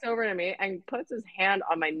walks over to me and puts his hand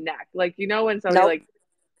on my neck. Like, you know when somebody like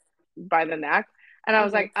by the neck. And I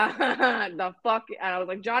was like, the fuck? And I was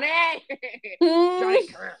like, Johnny! Johnny, come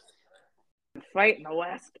here. Fight in the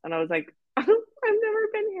West. And I was like, I've never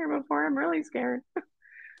been here before. I'm really scared.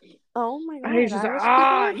 Oh my God. And he's just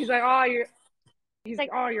like, he's like,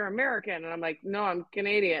 oh, you're American. And I'm like, no, I'm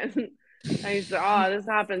Canadian. And he's like, oh, this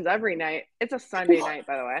happens every night. It's a Sunday night,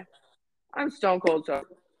 by the way. I'm stone cold, so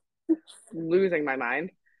losing my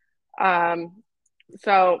mind.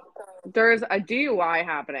 So there's a DUI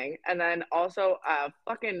happening, and then also a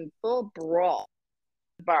fucking full brawl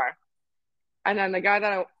bar. And then the guy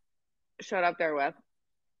that I showed up there with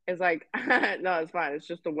is like, no, it's fine. It's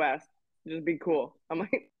just the West. Just be cool. I'm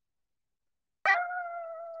like,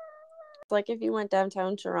 It's like if you went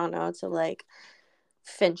downtown Toronto to like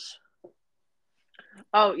Finch.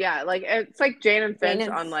 oh yeah, like it's like Jane and Finch Jane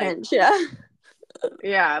and on like Finch, yeah.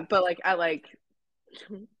 yeah, but like I like.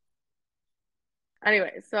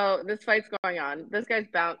 Anyway, so this fight's going on. This guy's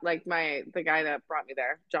bound like the guy that brought me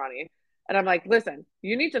there, Johnny. And I'm like, listen,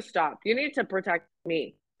 you need to stop. You need to protect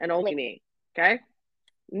me and only me. Okay?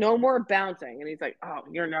 No more bouncing. And he's like, oh,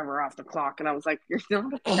 you're never off the clock. And I was like, you're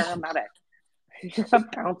not a paramedic. You're a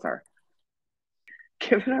bouncer.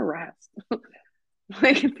 Give it a rest.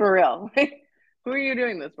 Like, for real. Like, who are you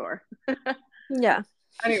doing this for? Yeah.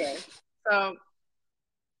 Anyway, so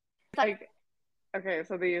like, okay,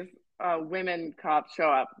 so these women cops show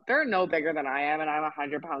up. They're no bigger than I am, and I'm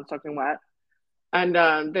 100 pounds soaking wet. And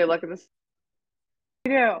they look at this,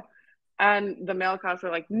 do, and the male cops were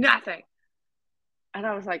like, nothing. And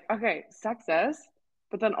I was like, okay, sexist,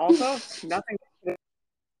 but then also nothing.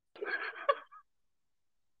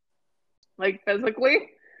 Like physically,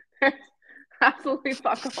 absolutely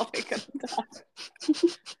fuck all they could have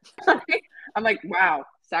done. I'm like, wow,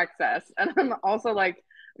 sexist. And I'm also like,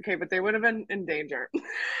 okay, but they would have been in danger.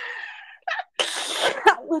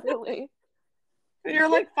 Literally. You're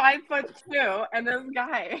like 5'2", and this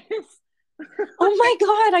guy is. Oh my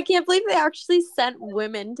God, I can't believe they actually sent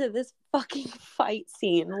women to this fucking fight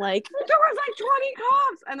scene. Like, there was like 20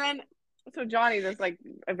 cops. And then, so Johnny, this like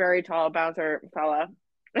a very tall bouncer fella,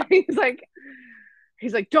 he's like,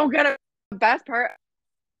 don't get it. The best part,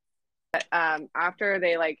 after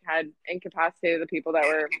they like had incapacitated the people that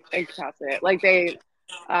were incapacitated, like they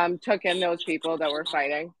took in those people that were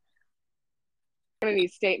fighting. In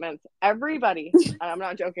these statements, everybody, and I'm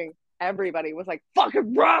not joking, everybody was like,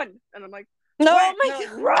 fucking run. And I'm like, no, what? my No,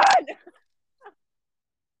 God. run.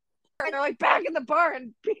 And they're like, back in the bar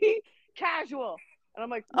and be casual. And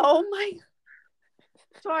I'm like, what? Oh my.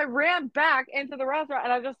 So I ran back into the restaurant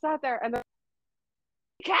and I just sat there and they're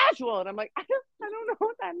casual. And I'm like, I don't know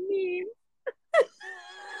what that means.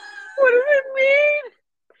 What does it mean?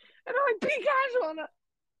 And I'm like, be casual. And I'm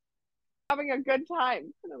having a good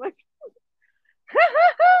time. And I'm like,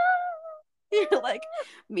 You're like,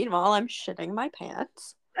 meanwhile, I'm shitting my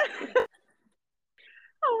pants. oh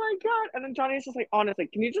my God. And then Johnny's just like, honestly,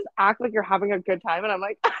 can you just act like you're having a good time? And I'm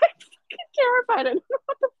like, I'm fucking terrified. I don't know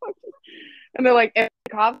what the fuck. And they're like, if the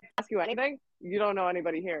cops ask you anything, you don't know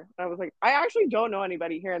anybody here. And I was like, I actually don't know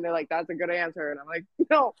anybody here. And they're like, that's a good answer. And I'm like,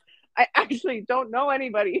 no, I actually don't know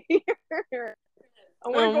anybody here.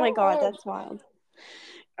 Oh my God, that's wild.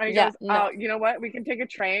 And he goes, oh, you know what? We can take a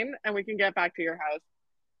train and we can get back to your house.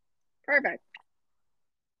 Perfect.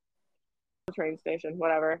 Train station,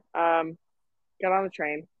 whatever. Get on the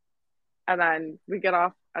train. And then we get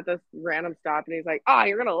off at this random stop and he's like, oh,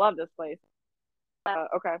 you're going to love this place.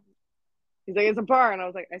 Okay. He's like, it's a bar. And I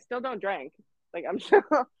was like, I still don't drink. Like, I'm still,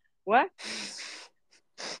 what? He's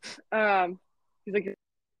like,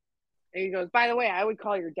 and he goes, by the way, I would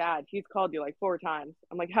call your dad. He's called you like 4 times.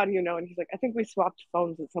 I'm like, how do you know? And he's like, I think we swapped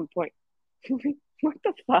phones at some point. What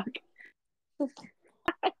the fuck?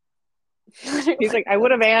 He's like, I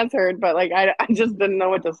would have answered, but like, I just didn't know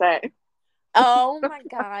what to say. Oh my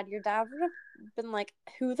God, your dad would have been like,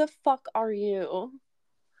 who the fuck are you?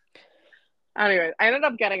 Anyways, I ended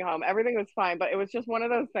up getting home. Everything was fine, but it was just one of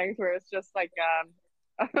those things where it's just like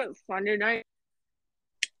Sunday night.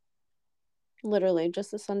 Literally,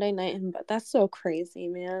 just a Sunday night. But that's so crazy,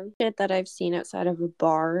 man. Shit that I've seen outside of a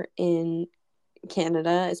bar in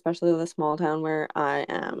Canada, especially the small town where I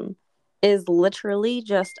am, is literally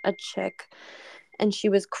just a chick. And she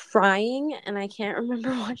was crying, and I can't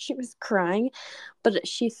remember what she was crying, but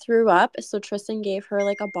she threw up. So Tristan gave her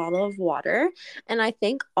like a bottle of water, and I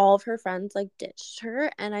think all of her friends like ditched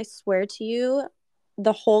her. And I swear to you,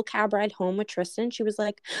 the whole cab ride home with Tristan, she was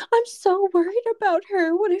like, I'm so worried about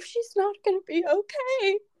her. What if she's not gonna be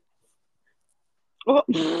okay? Well,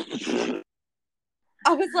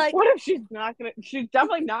 I was like, what if she's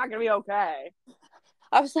definitely not gonna be okay.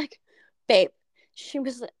 I was like, babe,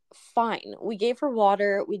 fine. We gave her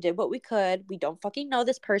water. We did what we could. We don't fucking know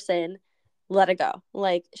this person. Let it go.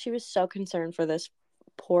 Like, she was so concerned for this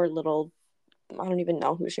poor little, I don't even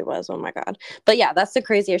know who she was. Oh my God. But yeah, that's the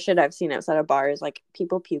craziest shit I've seen outside of bars, like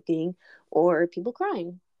people puking or people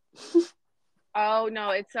crying. Oh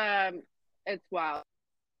no, it's wild.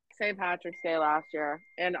 St. Patrick's Day last year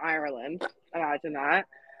in Ireland. Imagine that.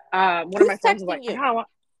 One of Who's my friends was like, texting I you?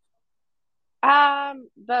 kind of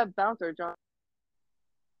the bouncer, John.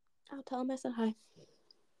 I'll tell him I said hi.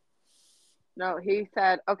 No, he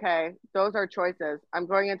said, okay, those are choices. I'm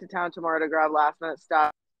going into town tomorrow to grab last minute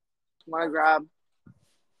stuff. Want to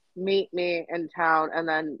meet me in town and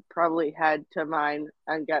then probably head to mine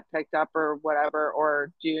and get picked up or whatever,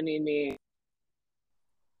 or do you need me?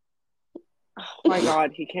 Oh my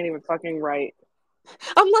God, he can't even fucking write.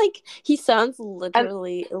 I'm like, he sounds And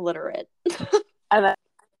literally illiterate. and then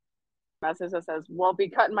message that says, "Won't be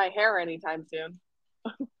cutting my hair anytime soon."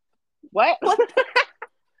 What? What?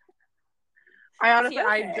 I Is he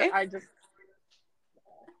honestly, okay?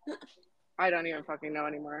 I don't even fucking know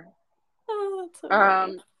anymore. Oh, that's so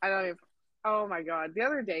funny. I don't even. Oh my God, the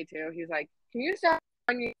other day too, he's like, "Can you stop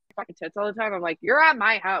on your fucking tits all the time?" I'm like, "You're at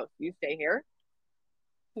my house. You stay here.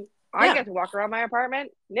 I Yeah. get to walk around my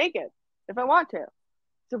apartment naked if I want to."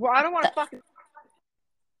 So, well, I don't want to fucking.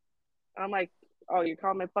 I'm like, "Oh, you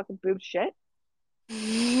call my fucking boobs shit?" And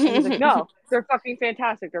he's like, "No, they're fucking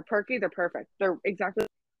fantastic. They're perky. They're perfect. They're exactly."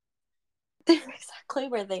 They're exactly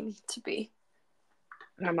where they need to be.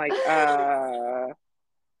 And I'm like,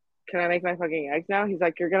 can I make my fucking eggs now? He's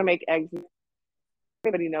like, "You're gonna make eggs."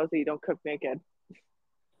 Everybody knows that you don't cook naked.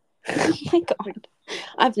 Oh my God.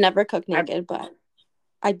 I've never cooked naked, but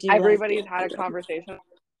I do like Everybody's being had a naked. conversation.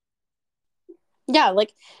 Yeah,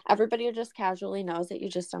 like everybody just casually knows that you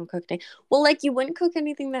just don't cook naked. Well, like you wouldn't cook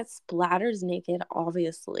anything that splatters naked,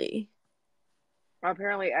 obviously.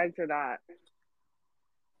 Apparently, eggs are that.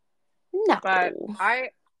 No. But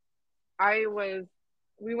I was.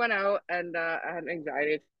 We went out and I had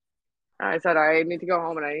anxiety. I said I need to go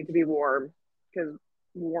home and I need to be warm because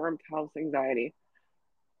warmth helps anxiety.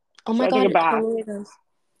 Oh So my I took God, a it bath totally does.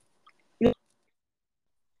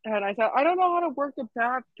 and I said I don't know how to work the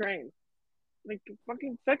bath drain. Like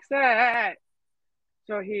fucking fix it.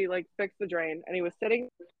 So he like fixed the drain and he was sitting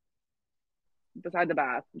beside the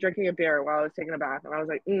bath drinking a beer while I was taking a bath and I was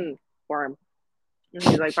like, warm. And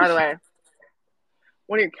he's like, by the way,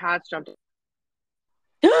 one of your cats jumped.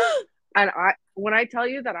 And when I tell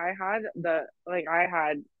you that I had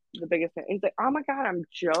the biggest thing, he's like, oh my God, I'm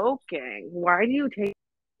joking. Why do you take,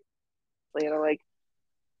 and I'm like,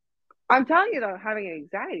 I'm telling you that I'm having an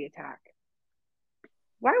anxiety attack.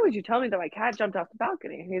 Why would you tell me that my cat jumped off the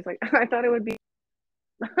balcony? And he's like, I thought it would be,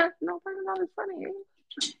 no, that was funny.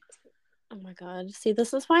 Oh my God. See,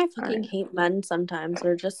 this is why I I, fucking hate men sometimes.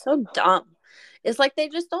 They're just so dumb. It's like they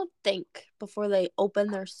just don't think before they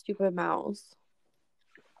open their stupid mouths.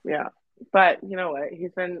 yeah. But you know what?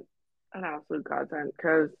 He's been an absolute godsend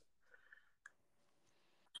because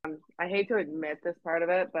I hate to admit this part of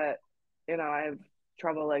it, but I have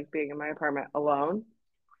trouble like being in my apartment alone.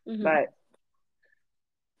 Mm-hmm. But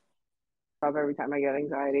every time I get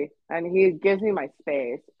anxiety, and he gives me my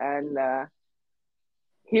space, and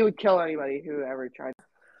he would kill anybody who ever tried.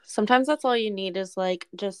 Sometimes that's all you need is like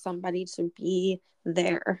just somebody to be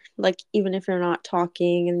there. Like even if you're not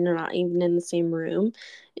talking and you're not even in the same room,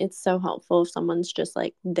 it's so helpful if someone's just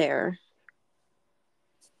like there.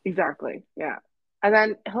 Exactly, yeah. And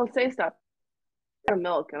then he'll say stuff,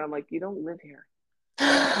 milk, and I'm like, you don't live here.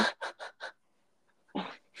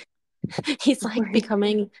 He's like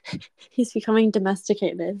he's becoming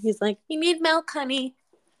domesticated. He's like, you need milk, honey.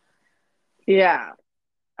 Yeah.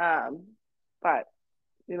 But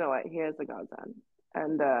you know what? He is a godsend,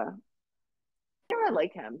 and I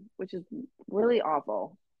like him, which is really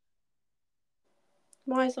awful.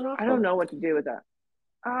 Why is it I don't awful? know what to do with that.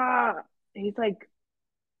 He's like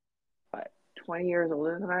what, 20 years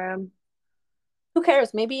older than I am. Who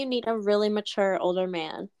cares? Maybe you need a really mature older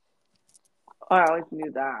man. Oh, I always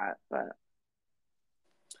knew that, but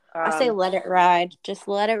I say um, let it ride. Just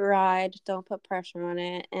let it ride. Don't put pressure on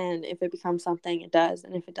it. And if it becomes something, it does.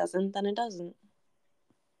 And if it doesn't, then it doesn't.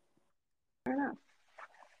 I don't know.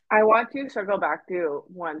 I want to circle back to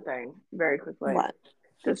one thing very quickly. What?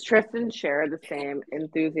 Does Tristan share the same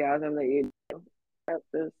enthusiasm that you do at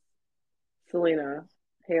this Selena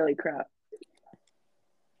Haley crap?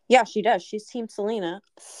 Yeah, she does. She's Team Selena.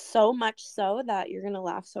 So much so that you're going to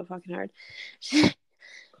laugh so fucking hard.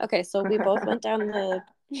 Okay, so we both went down the.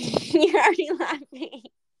 You're already laughing.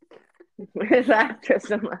 Is that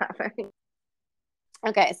Tristan laughing?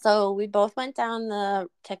 Okay, so we both went down the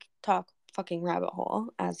TikTok fucking rabbit hole,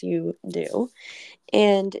 as you do.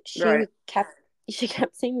 And Right. she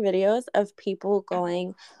kept seeing videos of people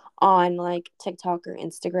going on like TikTok or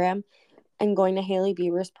Instagram and going to Hailey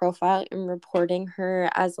Bieber's profile and reporting her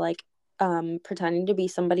as like pretending to be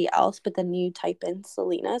somebody else, but then you type in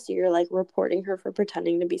Selena, so you're like reporting her for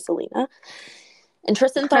pretending to be Selena. And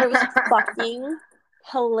Tristan thought it was fucking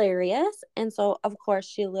hilarious. And so of course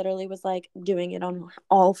she literally was like doing it on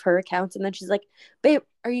all of her accounts, and then she's like, babe,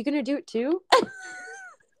 are you gonna do it too?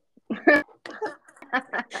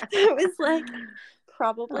 It was like,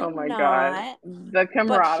 probably Oh my God. not. The But she,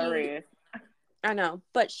 camaraderie. I know,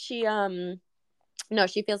 but she no,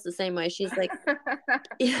 she feels the same way. She's like,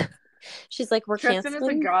 yeah, she's like, we're Tristan is a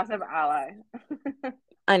canceling. gossip ally.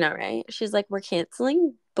 I know, right? She's like, we're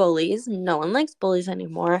canceling bullies. No one likes bullies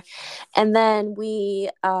anymore. And then we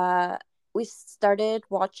started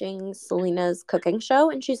watching Selena's cooking show,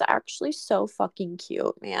 and she's actually so fucking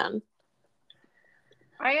cute, man.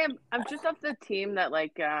 I'm just of the team that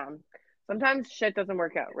like sometimes shit doesn't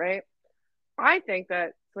work out, right? I think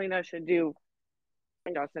that Selena should do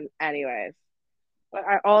Justin anyways. But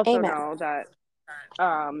I also Amen. know that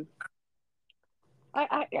um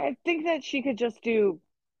I think that she could just do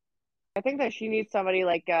I think that she needs somebody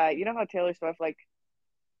like you know how Taylor Swift like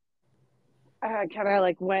kind of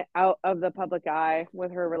like went out of the public eye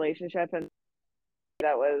with her relationship, and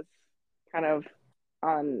that was kind of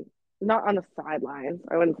on not on the sidelines.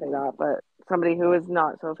 I wouldn't say that, but somebody who is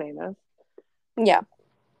not so famous, Yeah.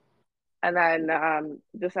 and then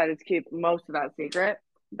decided to keep most of that secret.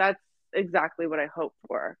 That's exactly what I hope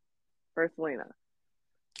for Selena.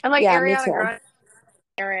 And like Yeah, me Ariana too. Grande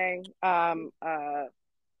marrying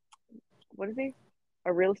what is he?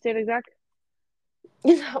 A real estate exec?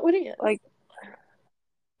 Is that what it is? Like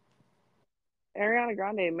Ariana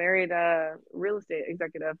Grande married a real estate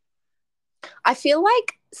executive. I feel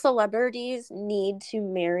like celebrities need to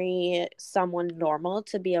marry someone normal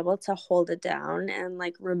to be able to hold it down and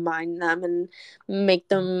like remind them and make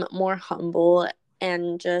them more humble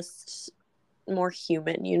and just more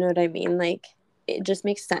human. You know what I mean? Like, it just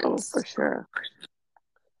makes Oh, sense. for sure.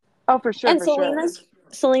 Oh, for sure, And for sure.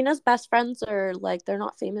 Selena's best friends are like, they're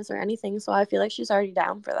not famous or anything, so I feel like she's already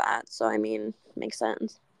down for that. So I mean, makes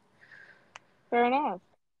sense. Fair enough.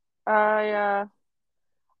 I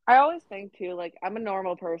always think too, like I'm a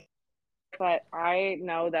normal person, but I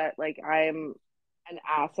know that like I'm an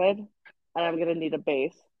acid and I'm gonna need a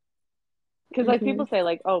base. Because like Hmm. people say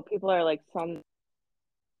like, oh, people are like sun.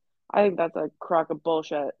 I think that's a crock of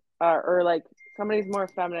bullshit. Or like somebody's more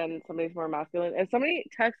feminine, somebody's more masculine. If somebody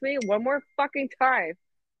texts me one more fucking time,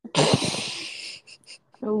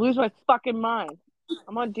 I'll lose my fucking mind.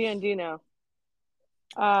 I'm on D&D now.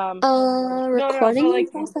 No, but Recording in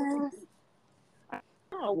like, process.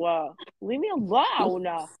 oh, leave me alone.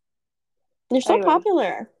 You're so Anyways,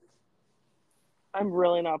 popular. I'm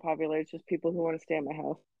really not popular. It's just people who want to stay at my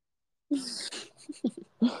house.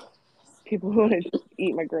 People who want to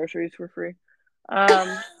eat my groceries for free.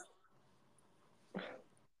 Um,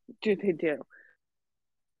 dude, they do.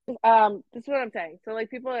 This is what I'm saying. So like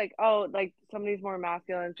people are like, oh, like somebody's more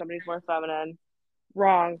masculine, somebody's more feminine.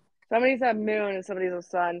 Wrong. Somebody's a moon and somebody's a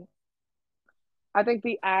sun. I think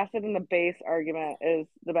the acid and the base argument is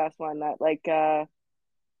the best one. That like I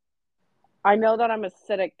know that I'm a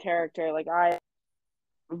acidic character. Like I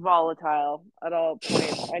volatile at all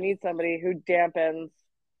points. I need somebody who dampens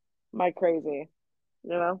my crazy. You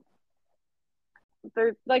know?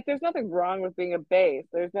 There's nothing wrong with being a base.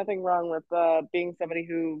 There's nothing wrong with being somebody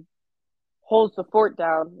who holds the fort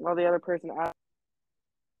down while the other person acts.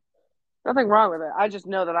 Nothing wrong with it. I just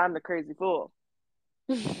know that I'm the crazy fool.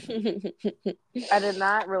 And in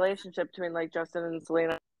that relationship between like Justin and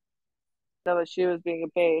Selena, I know that she was being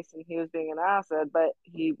a base and he was being an acid, but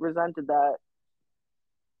he resented that.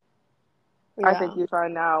 I think Yeah. you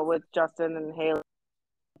find now with Justin and Haley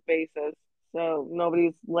bases, so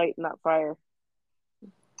nobody's lighting that fire.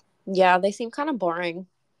 Yeah, they seem kind of boring.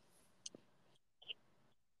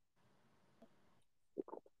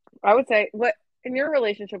 I would say, what in your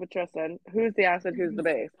relationship with Tristan, who's the acid, who's the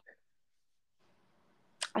base?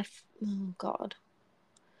 Oh God.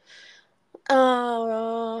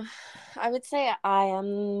 Uh, I would say I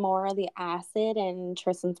am more the acid and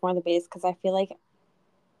Tristan's more the base, because I feel like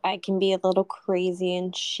I can be a little crazy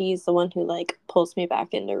and she's the one who like pulls me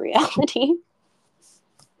back into reality.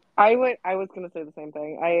 I was gonna say the same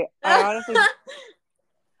thing. I honestly,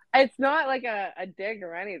 it's not like a dig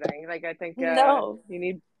or anything. Like I think No. you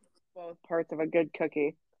need both parts of a good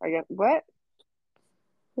cookie. I get what?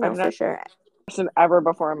 I've No, never for sure. seen ever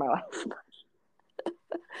before in my life.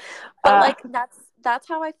 But like that's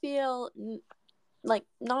how I feel like,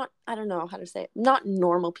 not, I don't know how to say it, not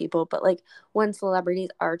normal people, but like when celebrities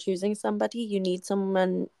are choosing somebody, you need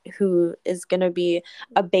someone who is going to be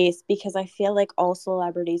a base, because I feel like all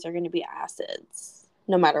celebrities are going to be acids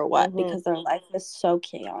no matter what, because their life is so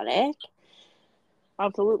chaotic.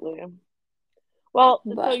 Absolutely. Well,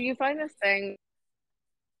 so But you find this thing.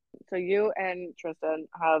 So you and Tristan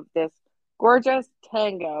have this gorgeous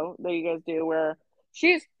tango that you guys do where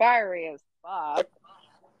she's fiery as fuck.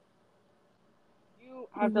 You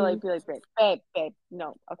have to like be like, babe,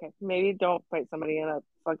 no, okay, maybe don't fight somebody in a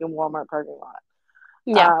fucking Walmart parking lot.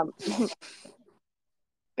 yeah,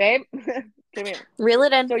 Babe, come here. reel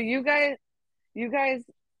it in. So you guys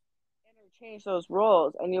interchange those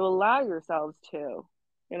roles and you allow yourselves to,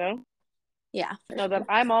 you know, Yeah, for know that sure.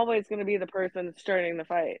 I'm always going to be the person starting the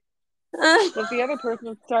fight. So if the other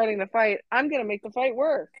person's starting the fight, I'm going to make the fight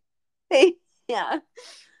worse. Yeah.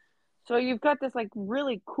 So you've got this like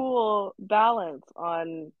really cool balance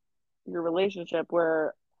on your relationship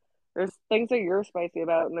where there's things that you're spicy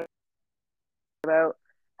about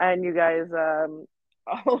and you guys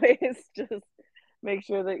always just make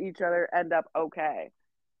sure that each other end up okay.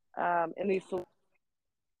 In these solutions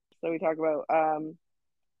that we talk about,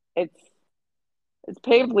 it's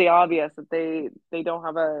painfully obvious that they don't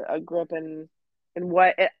have a grip in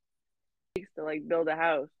what it takes to like build a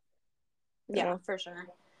house. You Yeah, know? for sure.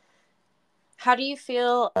 How do you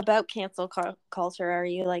feel about cancel culture? Are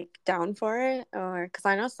you like down for it? Or because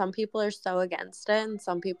I know some people are so against it and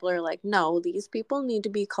some people are like, no, these people need to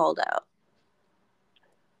be called out.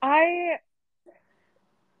 I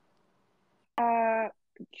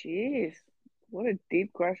geez, what a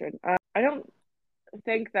deep question. I don't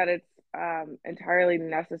think that it's entirely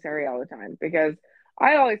necessary all the time because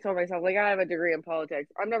I always told myself like I have a degree in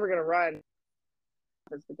politics. I'm never gonna run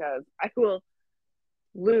just because I will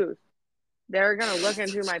lose. They're gonna look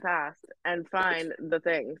into my past and find the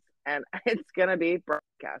things, and it's gonna be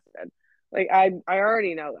broadcasted. Like I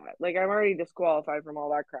already know that. Like I'm already disqualified from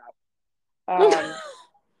all that crap.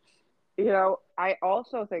 You know, I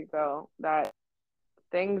also think though that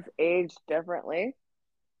things age differently,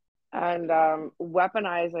 and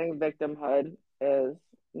weaponizing victimhood is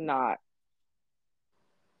not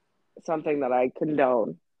something that I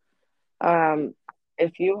condone. Um,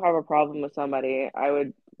 if you have a problem with somebody, I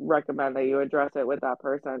would recommend that you address it with that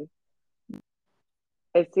person.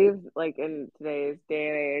 It seems like in today's day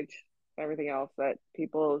and age, everything else that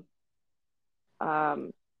people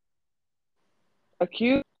um,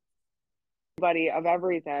 accuse somebody of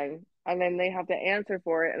everything, and then they have to answer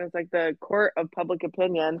for it, and it's like the court of public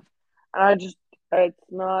opinion. And it's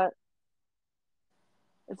not,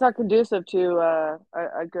 it's not conducive to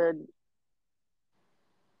a good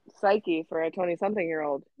psyche for a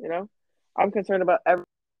 20-something-year-old. You know, I'm concerned about every.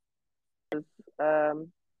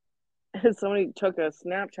 Um, if somebody took a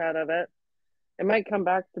Snapchat of it, it might come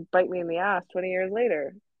back to bite me in the ass 20 years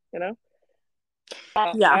later. You know.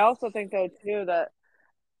 Yeah. I also think though too that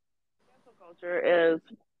cancel culture is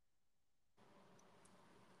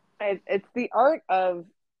it's the art of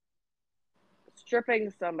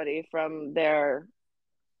stripping somebody from their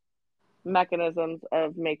mechanisms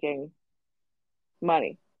of making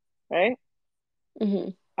money, right? Mm-hmm.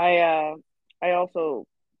 I also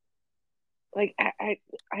like I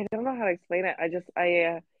don't know how to explain it.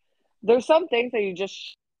 I there's some things that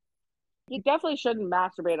you definitely shouldn't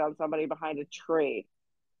masturbate on somebody behind a tree.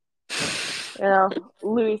 You know,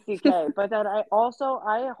 Louis C.K. But then I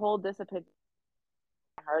hold this opinion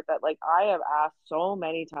in my heart that like I have asked so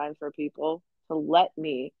many times for people to let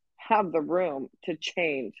me have the room to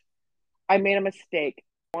change. I made a mistake.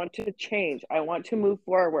 I want to change. I want to move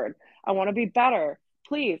forward. I want to be better.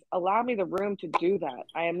 Please allow me the room to do that.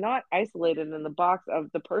 I am not isolated in the box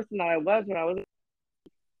of the person that I was when I was.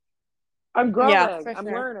 I'm Yeah, growing. for I'm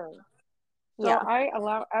sure. learning. So Yeah. I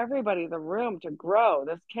allow everybody the room to grow.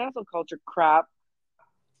 This cancel culture crap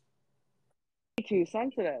is too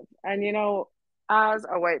sensitive. And you know, as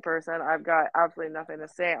a white person, I've got absolutely nothing to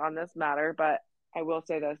say on this matter, but I will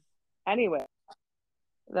say this anyway,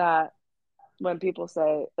 that when people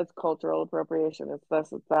say it's cultural appropriation, it's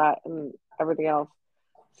this, it's that, and everything else.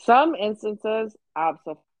 Some instances,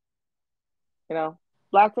 absolutely, you know,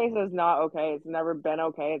 blackface is not okay. It's never been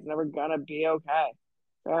okay. It's never gonna be okay.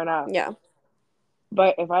 Fair enough. Yeah.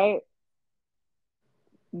 But if I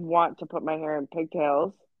want to put my hair in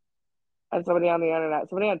pigtails, and somebody on the internet,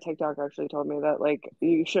 somebody on TikTok actually told me that like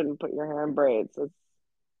you shouldn't put your hair in braids. It's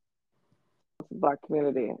a black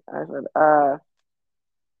community. I said,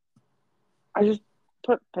 I just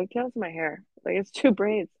put pigtails in my hair. Like it's two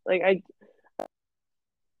braids. Like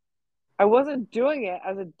I wasn't doing it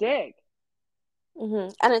as a dig.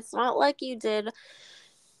 And it's not like you did,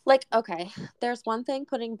 like, okay, there's one thing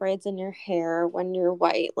putting braids in your hair when you're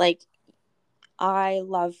white. Like, I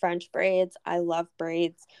love French braids. I love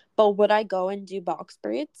braids. But would I go and do box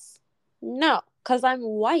braids? No, because I'm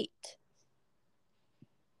white.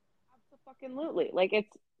 Absolutely. Like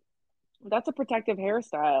that's a protective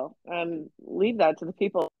hairstyle, and leave that to the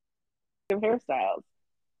people who have hairstyles,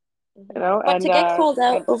 But to and get called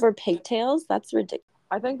out over pigtails, that's ridiculous.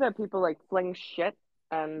 I think that people like fling shit,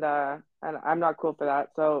 and I'm not cool for that.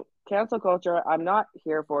 So cancel culture, I'm not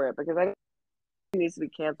here for it, because I think it needs to be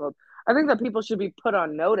canceled. I think that people should be put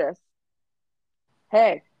on notice.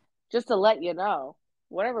 Hey, just to let you know,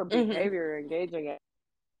 whatever Mm-hmm. behavior you're engaging in,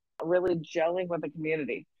 really gelling with the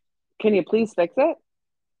community. Can you please fix it?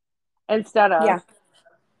 Instead Yeah. of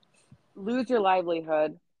lose your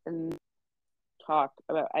livelihood and talk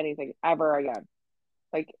about anything ever again.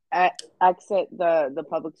 Like exit the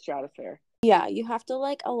public stratosphere. Yeah, you have to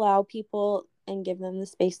like allow people and give them the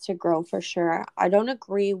space to grow for sure. I don't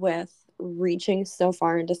agree with reaching so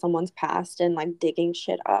far into someone's past and like digging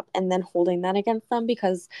shit up and then holding that against them,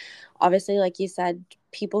 because obviously, like you said,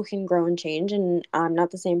 people can grow and change, and I'm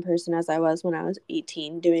not the same person as I was when I was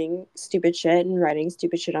 18 doing stupid shit and writing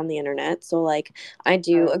stupid shit on the internet. So like I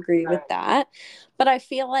do Right. agree with that. But I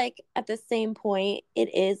feel like at the same point it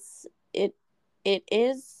is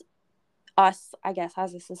us, I guess,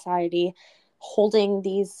 as a society holding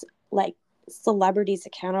these like celebrities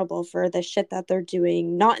accountable for the shit that they're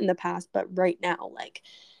doing, not in the past, but right now. Like,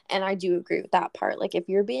 and I do agree with that part. Like, if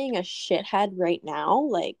you're being a shithead right now,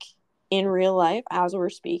 like in real life, as we're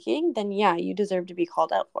speaking, then yeah, you deserve to be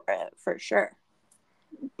called out for it for sure.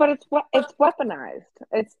 But it's weaponized.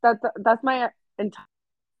 That's my entire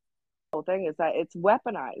thing, is that it's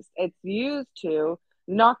weaponized. It's used to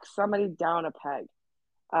knock somebody down a peg.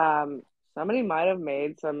 Somebody might have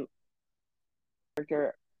made some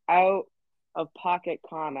out of pocket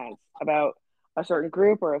comments about a certain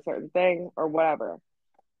group or a certain thing or whatever.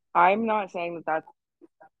 I'm not saying that that's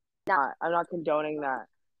not, I'm not condoning that,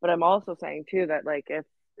 but I'm also saying too that like if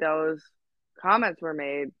those comments were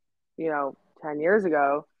made, 10 years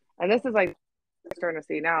ago, and this is like starting to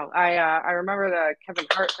see now. I remember the Kevin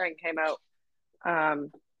Hart thing came out.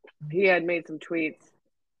 Um, he had made some tweets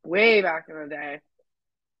way back in the day.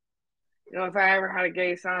 If I ever had a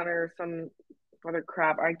gay son or some other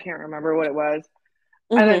crap, I can't remember what it was.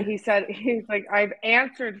 And then Mm-hmm. he said, he's like, I've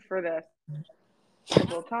answered for this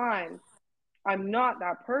multiple times. I'm not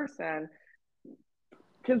that person.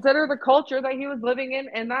 Consider the culture that he was living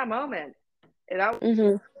in that moment.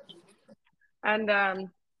 Mm-hmm. And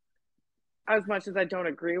as much as I don't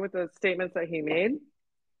agree with the statements that he made,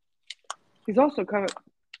 he's also kind of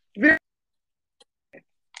very,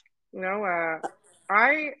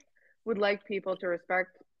 I would like people to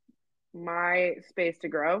respect my space to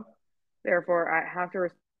grow. Therefore, I have to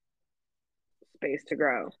respect space to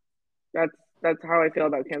grow. That's how I feel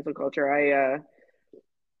about cancel culture.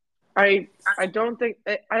 I don't think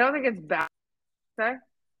it's bad,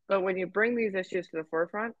 but when you bring these issues to the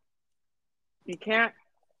forefront, you can't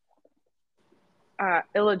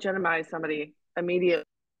illegitimize somebody immediately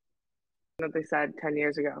that they said 10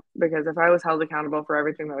 years ago. Because if I was held accountable for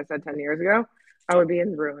everything that I said 10 years ago, I would be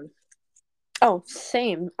in ruins. Oh,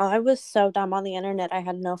 same. I was so dumb on the internet. I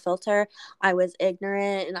had no filter. I was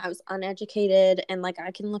ignorant and I was uneducated. And like,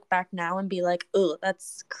 I can look back now and be like, oh,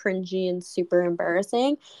 that's cringy and super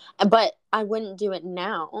embarrassing. But I wouldn't do it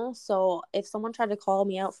now. So if someone tried to call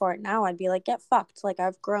me out for it now, I'd be like, get fucked. Like,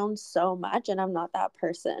 I've grown so much and I'm not that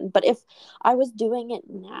person. But if I was doing it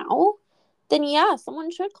now, then yeah,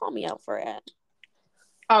 someone should call me out for it.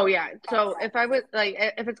 Oh yeah. So if I was like,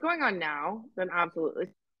 if it's going on now, then absolutely.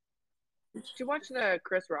 Did you watch the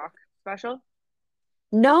Chris Rock special?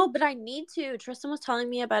 No, but I need to. Tristan was telling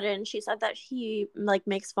me about it and she said that he like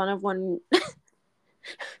makes fun of when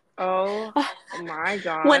Oh my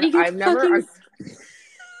when God. he gets fucking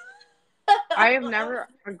I have never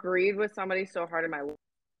agreed with somebody so hard in my life.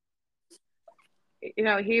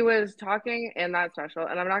 He was talking in that special,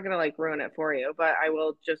 and I'm not gonna like ruin it for you, but I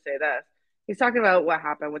will just say this. He's talking about what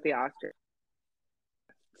happened with the Oscar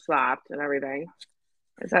slapped and everything.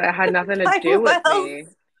 I said it had nothing to by do with Will me.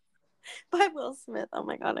 by Will Smith. Oh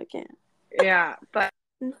my god, I can't. Yeah, but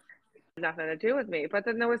nothing to do with me. But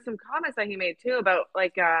then there was some comments that he made too about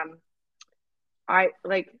like I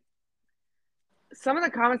like some of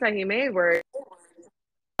the comments that he made were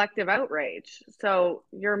collective outrage. So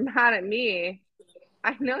you're mad at me.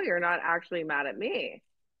 I know you're not actually mad at me.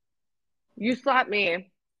 You slapped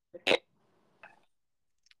me.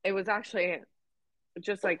 It was actually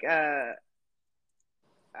just like a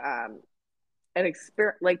an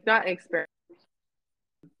experience, like not an experience.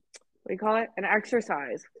 what do you call it? An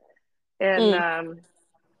exercise Mm.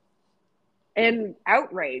 in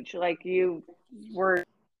outrage. Like you were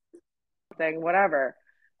thing, whatever.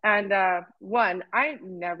 And one, I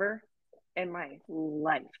never in my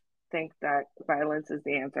life think that violence is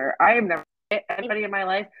the answer. I have never hit anybody in my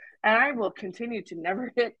life, and I will continue to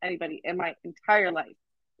never hit anybody in my entire life.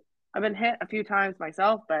 I've been hit a few times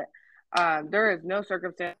myself, but there is no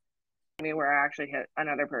circumstance in me where I actually hit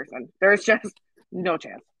another person. There's just no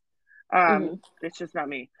chance. It's just not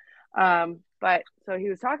me. But so he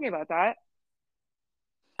was talking about that.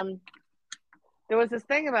 There was this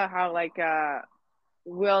thing about how like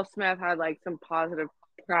Will Smith had like some positive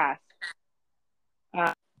press,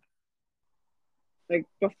 uh, like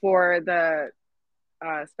before the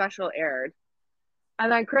special aired,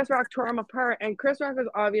 and then Chris Rock tore him apart, and Chris Rock was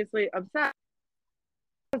obviously upset.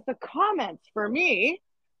 The comments for me,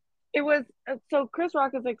 it was so Chris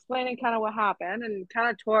Rock is explaining kind of what happened and kind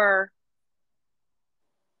of tore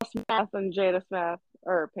Smith and Jada Smith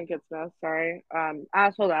or Pinkett Smith, sorry,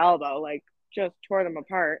 asshole to elbow, like just tore them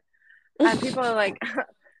apart, and people are like,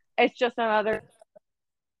 it's just another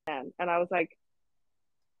man, and I was like,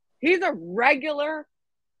 he's a regular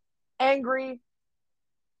angry,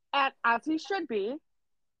 and as he should be.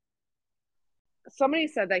 Somebody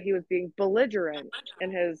said that he was being belligerent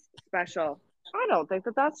in his special. I don't think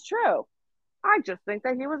that that's true. I just think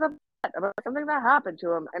that he was upset about something that happened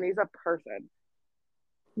to him, and he's a person.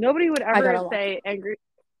 Nobody would I ever gotta watch say it.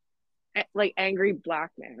 angry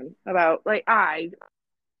black man about like and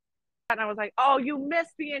I was like, oh, you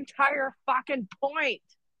missed the entire fucking point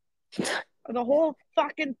of the whole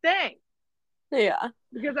fucking thing. Yeah.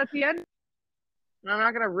 Because at the end, I'm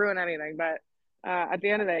not gonna ruin anything, but at the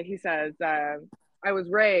end of it, he says, I was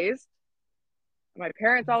raised. My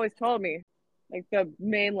parents always told me, like, the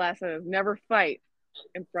main lesson is never fight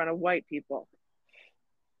in front of white people.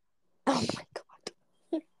 Oh my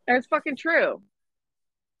god. And it's fucking true.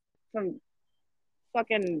 Some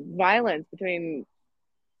fucking violence between,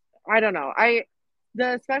 I don't know.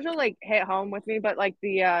 The special like hit home with me, but like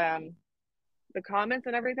the comments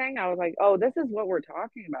and everything, I was like, oh, this is what we're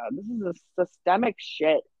talking about. This is a systemic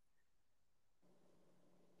shit.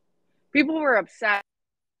 People were upset.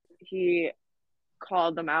 He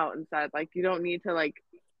called them out and said, like, you don't need to like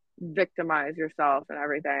victimize yourself and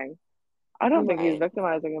everything. I don't think he's Right.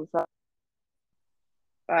 victimizing himself.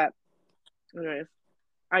 But anyways,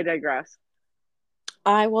 I digress.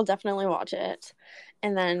 I will definitely watch it,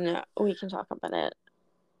 and then we can talk about it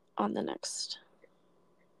on the next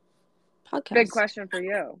podcast. Big question for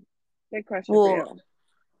you. Big question for Well, you.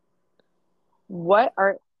 What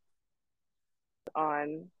are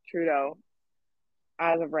on Trudeau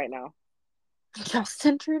as of right now?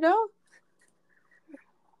 Justin Trudeau?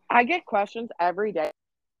 I get questions every day.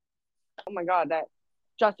 Oh my God, that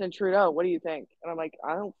Justin Trudeau, what do you think? And I'm like,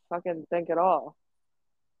 I don't fucking think at all.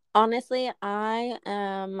 Honestly, I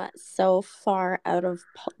am so far out of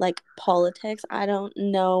like politics. I don't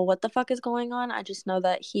know what the fuck is going on. I just know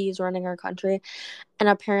that he's running our country, and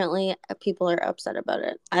apparently people are upset about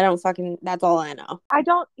it. I don't fucking. That's all I know. I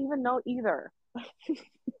don't even know either.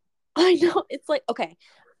 I know. It's like, okay,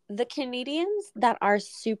 the Canadians that are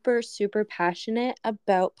super, super passionate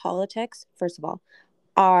about politics, first of all,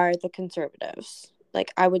 are the conservatives.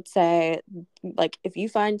 Like, I would say, like, if you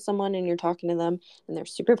find someone and you're talking to them and they're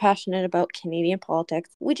super passionate about Canadian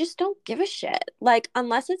politics, we just don't give a shit. Like,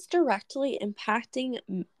 unless it's directly impacting,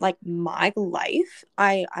 like, my life,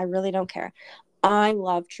 I really don't care. I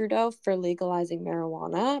love Trudeau for legalizing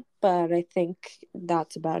marijuana, but I think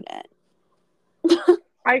that's about it.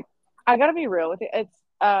 I gotta be real with you. It's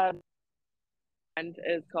and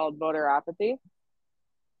is called voter apathy.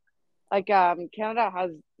 Like Canada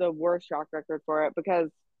has the worst track record for it because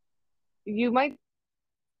you might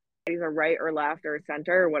these are right or left or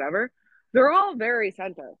center or whatever. They're all very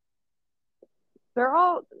center.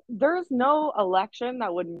 There's no election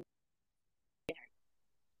that would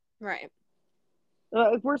Right.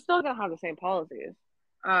 we're still gonna have the same policies.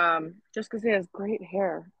 Just because he has great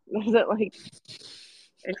hair doesn't like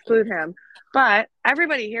exclude him. But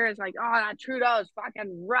everybody here is like, oh, that Trudeau is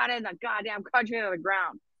fucking running the goddamn country to the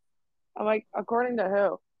ground. I'm like, according to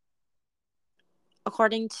who?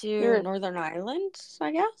 According to You're, Northern Ireland,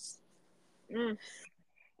 I guess. I'm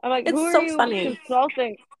like, who It's are so you funny.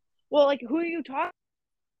 consulting? Well, like, who are you talking?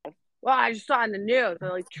 Well, I just saw in the news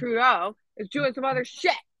that like Trudeau is doing some other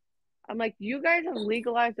shit. I'm like, you guys have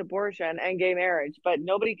legalized abortion and gay marriage, but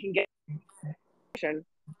nobody can get abortion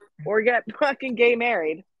or get fucking gay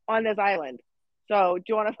married on this island. So, do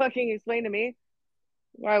you want to fucking explain to me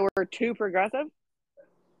why we're too progressive?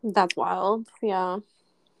 That's wild. Yeah.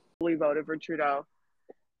 We voted for Trudeau.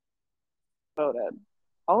 voted.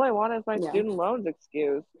 All I want is my student loans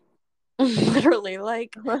excused. Literally,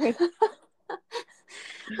 like, Like,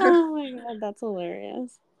 oh my god, that's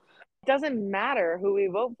hilarious. it doesn't matter who we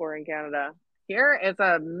vote for in Canada. Here, it's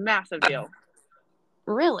a massive deal.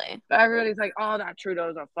 Really? Everybody's like, "Oh, that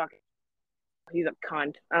Trudeau's a fucking, he's a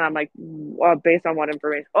cunt," and I'm like, "Well, based on what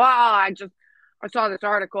information?" Oh, I saw this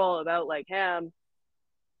article about like him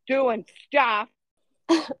doing stuff.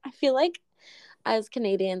 I feel like as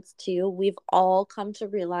Canadians too, we've all come to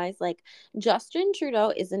realize like Justin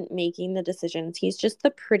Trudeau isn't making the decisions. He's just the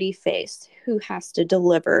pretty face who has to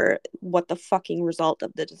deliver what the fucking result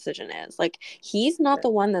of the decision is. Like he's not the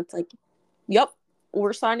one that's like, "Yep,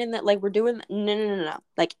 we're signing that, like we're doing no.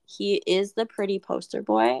 Like he is the pretty poster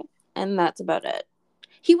boy and that's about it.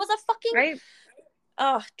 He was a fucking Right?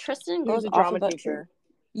 Tristan He was goes a off drama about teacher.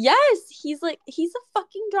 Yes, he's a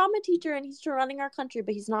fucking drama teacher and he's running our country,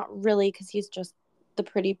 but he's not really because he's just the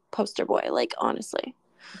pretty poster boy, like honestly.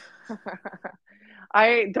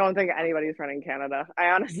 I don't think anybody's running Canada.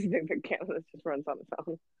 I honestly think that Canada just runs on its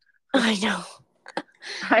own. I know.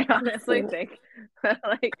 I honestly think that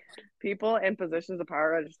like people in positions of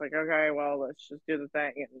power are just like, okay, well, let's just do the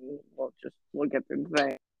thing and we'll get through the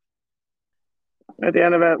thing. At the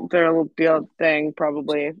end of it, there'll be a thing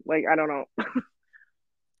probably. Like, I don't know.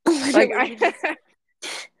 Like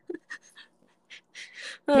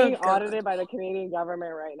being audited by the Canadian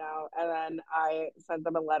government right now, and then I sent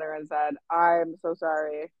them a letter and said, "I'm so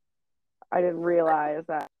sorry, I didn't realize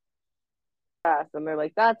that." And they're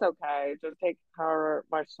like, "That's okay. Just take however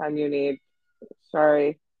much time you need.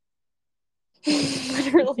 Sorry."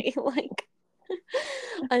 Literally, like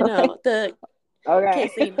I know the Okay.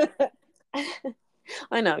 so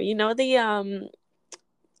I know the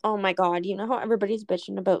oh my god, you know how everybody's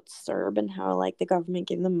bitching about CERB and how like the government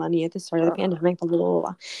gave them money at the start of the pandemic, blah, blah, blah,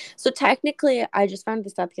 blah. So technically I just found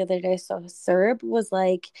this out the other day. So CERB was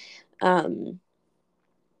like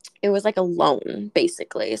it was like a loan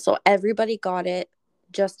basically. So everybody got it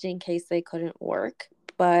just in case they couldn't work,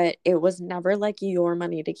 but it was never like your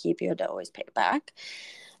money to keep. You had to always pay it back.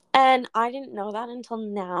 And I didn't know that until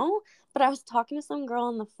now, but I was talking to some girl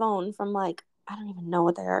on the phone from like, I don't even know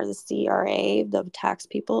what they are, the CRA, the tax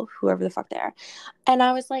people, whoever the fuck they are. And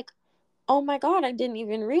I was like, oh my God, I didn't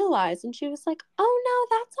even realize. And she was like, oh no,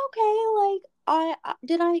 that's okay. Like, I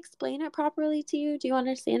did I explain it properly to you? Do you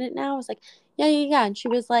understand it now? I was like, yeah. And she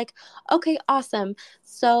was like, okay, awesome.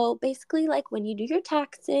 So basically, like when you do your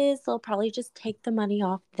taxes, they'll probably just take the money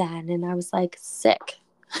off then. And I was like, sick.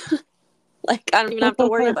 Like, I don't even have to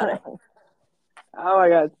worry about it. Oh my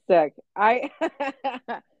God, sick.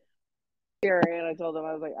 Here, and I told them,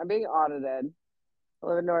 I was like, I'm being audited. I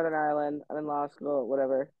live in Northern Ireland. I'm in law school,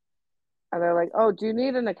 whatever. And they're like, oh, do you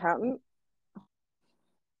need an accountant?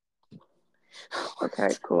 Okay,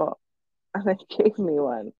 cool. And they gave me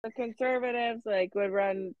one. The conservatives like would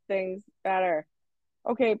run things better.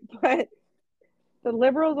 Okay, but the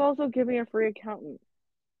liberals also give me a free accountant.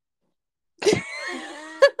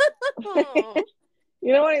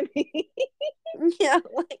 You know what I mean? Yeah,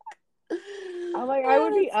 like I'm like, I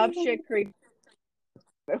would be up shit creek if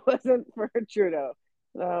it wasn't for Trudeau.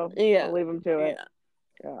 So yeah, I'll leave him to it.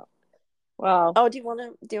 Yeah. Well. Oh, do you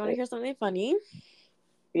want to hear something funny?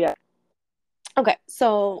 Yeah. Okay,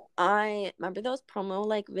 so I remember those promo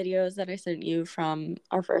like videos that I sent you from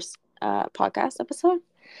our first podcast episode.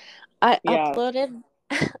 I uploaded.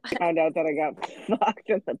 I found out that I got fucked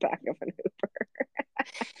in the back of an Uber.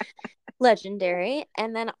 Legendary.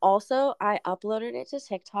 And then also I uploaded it to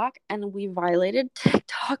TikTok and we violated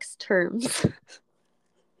TikTok's terms.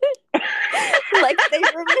 Like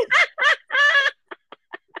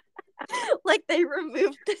they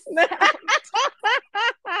removed the sound.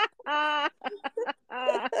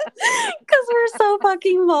 Because we're so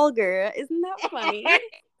fucking vulgar. Isn't that funny?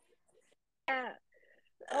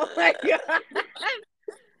 Oh my God.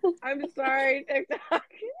 I'm sorry, TikTok.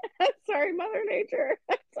 I'm sorry, Mother Nature.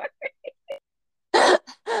 I'm sorry.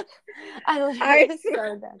 I literally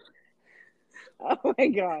started that. Oh my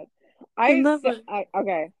God.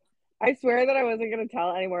 Okay. I swear that I wasn't going to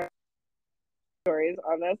tell any more stories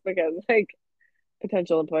on this because like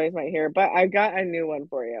potential employees might hear, but I've got a new one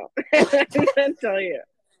for you. I'm going to tell you.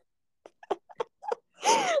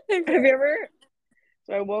 Have you ever?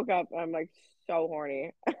 So I woke up, I'm like so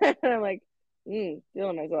horny. And I'm like,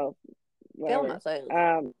 feeling myself. Whatever.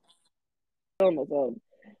 Feeling myself.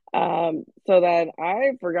 So then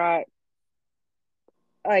I forgot,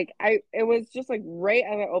 like it was just like right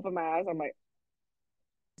as I opened my eyes, I'm like,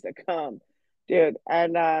 to come, dude.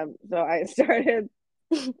 And so I started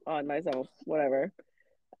on myself, whatever.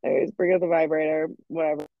 Anyways, bring up the vibrator,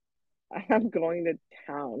 whatever. I'm going to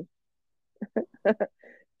town.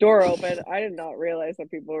 Door open. I did not realize that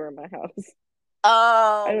people were in my house.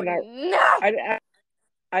 I Oh did not. no!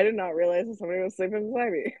 I did not realize that somebody was sleeping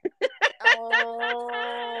beside me.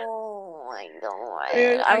 Oh my god!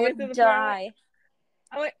 I I get to would the part. die.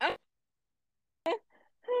 I'm like,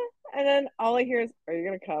 and then all I hear is, "Are you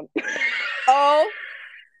gonna come?" Oh.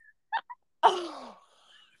 Oh.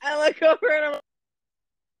 I look over and I'm like,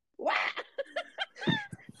 "What?"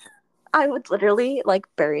 I would literally like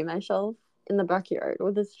bury myself in the backyard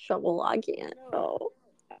with a shovel. I can't. Oh.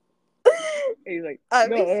 He's like, I'd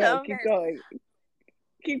be no, so keep embarrassed. going.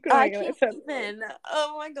 I And I can't said, even.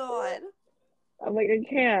 Oh my god. I'm like, I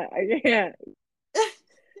can't.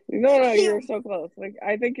 No, you were You- so close. Like,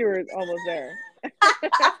 I think you were almost there.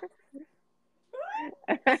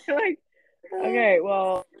 And I'm like, okay,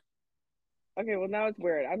 well now it's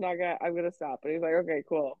weird. I'm gonna stop. And he's like, okay,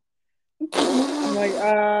 cool.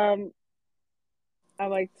 I'm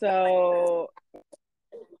like, so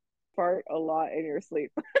fart a lot in your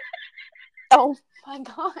sleep. Oh my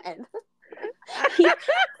god. He-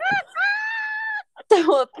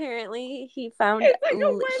 so apparently he found It's like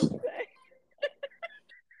a Wednesday.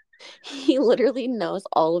 he literally knows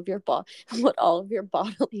all of your what all of your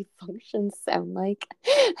bodily functions sound like.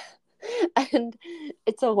 And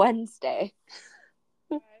it's a Wednesday.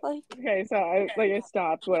 Like, Okay, so I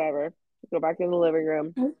stopped, whatever. Go back in the living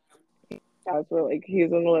room. That's where like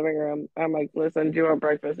he's in the living room. I'm like, listen, do you want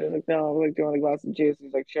breakfast? He's like, no. I'm like, do you want a glass of juice?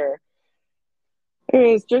 He's like, sure.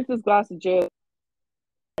 Anyways, drink this glass of juice.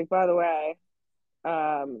 Like, by the way,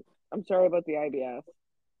 I'm sorry about the IBS.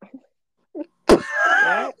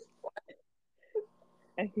 What?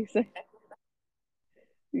 And he's like,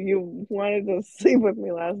 you wanted to sleep with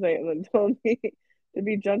me last night and then told me to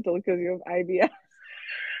be gentle because you have IBS.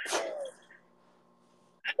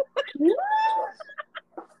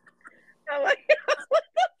 I'm like, what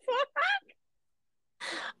the fuck?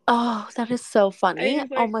 Oh, that is so funny. And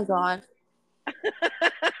he's Oh like, my god.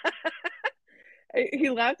 he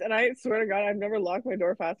left, and I swear to God, I've never locked my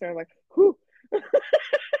door faster. I'm like, whew.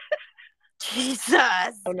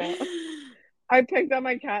 Jesus. Oh no. I picked up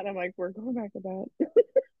my cat and I'm like, we're going back to bed.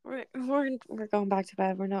 We're going back to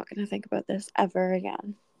bed. We're not going to think about this ever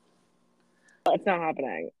again. It's not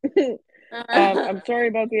happening. I'm sorry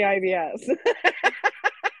about the IBS.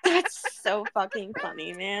 That's so fucking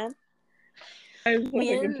funny, man. I'm so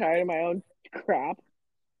sick and tired of my own crap.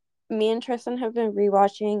 Me and Tristan have been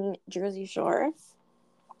rewatching Jersey Shore.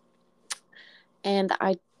 And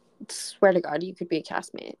I swear to God, you could be a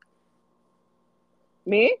castmate.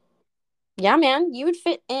 Me? Yeah, man. You would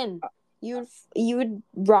fit in. You would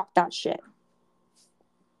rock that shit.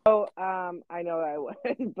 Oh, I know I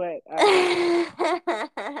would, but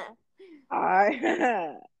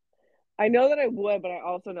I know that I would, but I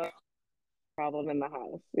also know problem in the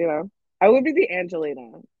house. You know, I would be the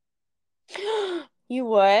Angelina. You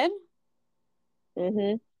would?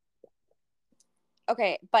 Mm-hmm.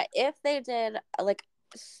 Okay, but if they did like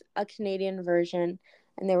a Canadian version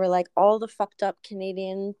and they were like all the fucked up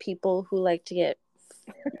Canadian people who like to get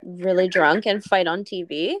really drunk and fight on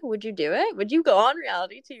TV, would you do it? Would you go on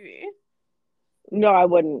reality TV? No, I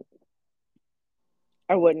wouldn't.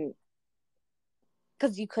 I wouldn't.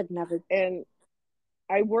 Because you could never. And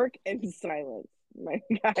I work in silence, my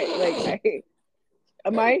guy. Like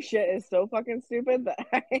my shit is so fucking stupid that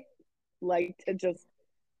I like to just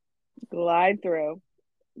glide through,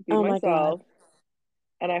 be Oh my God. myself,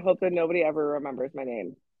 and I hope that nobody ever remembers my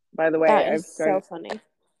name. By the way, That I've is so started. funny.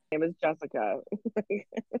 My name is Jessica.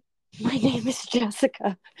 My name is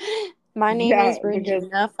Jessica. My name Yeah, is because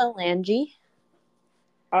Regina Phalange.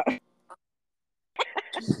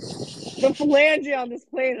 the phalange on this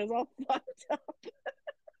plane is all fucked up.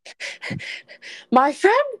 My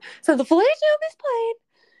friend. So the phalange on this plane.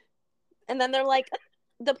 And then they're like,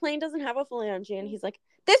 the plane doesn't have a phalange. And he's like,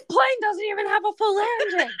 this plane doesn't even have a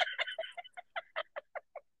phalange.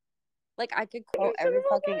 Like, I could quote every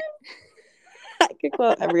fucking... I could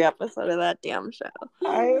quote every episode of that damn show.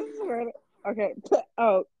 I swear to... Okay.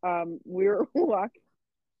 Oh, we were walking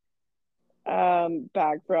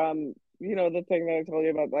back from, the thing that I told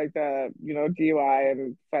you about, like the, DUI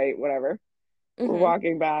and fight, whatever. We're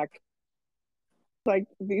walking back, like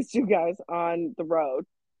these two guys on the road,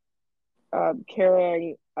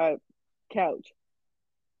 carrying a couch,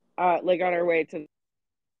 like on our way to,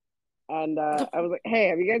 and I was like, hey,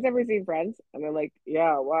 have you guys ever seen Friends? And they're like,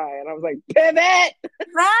 yeah, why? And I was like, pivot!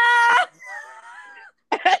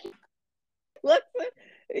 Listen,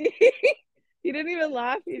 he didn't even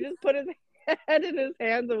laugh. He just put his head in his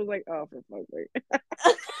hands and was like, oh, for fuck's sake.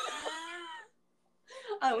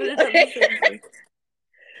 I would have done the same thing.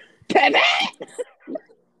 Pivot!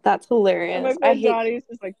 That's And hilarious. my I friend hate Johnny's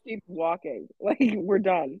just like, keep walking. Like, we're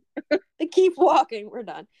done. to keep walking. We're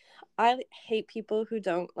done. I hate people who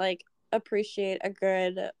don't like appreciate a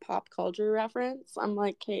good pop culture reference. I'm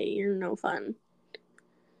like, hey, you're no fun.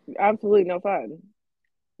 Absolutely no fun.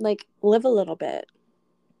 Like, live a little bit.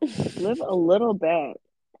 Live a little bit.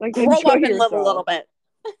 Like, Grow enjoy up and live a little yourself. bit.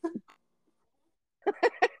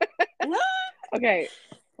 Okay,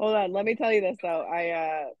 hold on. Let me tell you this though.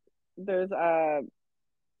 There's I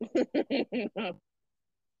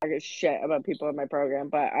give shit about people in my program,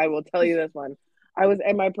 but I will tell you this one. I was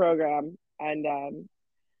in my program and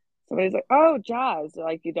somebody's like, "Oh, Jazz,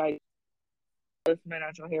 like you dyed this is my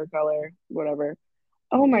natural hair color, whatever."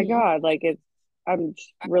 Oh my Mhm. God, like it's I'm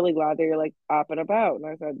just really glad that you're like up and about. And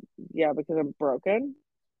I said, "Yeah, because I'm broken."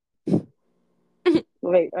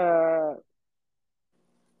 Like, uh,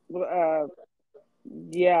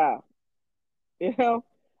 yeah, you know.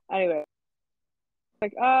 Anyway,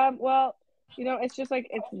 like, well, it's just like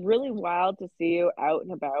it's really wild to see you out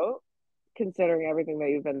and about, considering everything that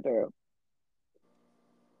you've been through.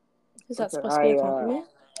 Is I that said, supposed to be a compliment?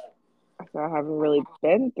 I said, I haven't really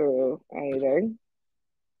been through anything,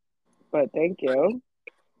 but thank you.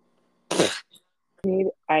 Need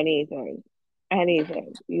anything,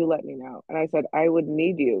 you let me know. And I said, I would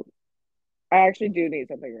need you. I actually do need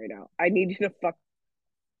something right now. I need you to fuck.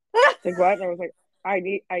 It's like what? And I was like, I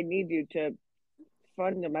need you to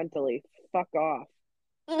fundamentally fuck off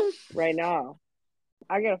right now.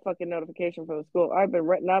 I got a fucking notification from the school. I've been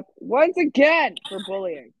written up once again for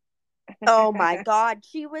bullying. Oh my God.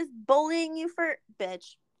 She was bullying you for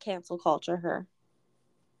bitch. Cancel culture her.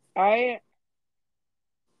 I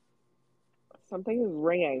Something is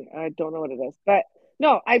ringing and I don't know what it is. But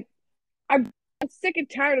no, I'm sick and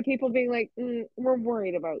tired of people being like, we're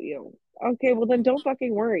worried about you. Okay, well then don't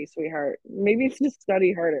fucking worry, sweetheart. Maybe just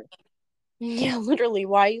study harder. Yeah, literally.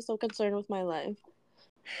 Why are you so concerned with my life?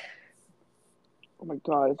 Oh my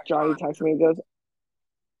God, Johnny texts me and goes,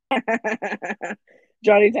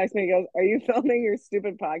 Johnny texts me and goes, are you filming your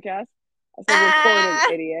stupid podcast? I said, recording, Ah!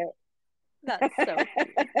 idiot. That's so funny.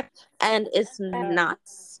 And it's not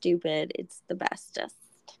stupid. It's the bestest.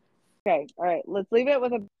 Okay, all right, let's leave it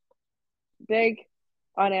with a big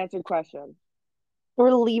unanswered question.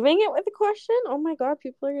 We're leaving it with a question? Oh my God,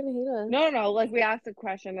 people are gonna hate us. No, like we asked a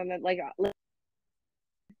question and then like a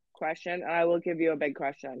question, and I will give you a big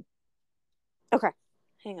question. Okay.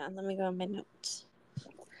 Hang on, let me go on my notes.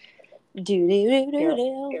 Do. For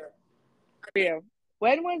you.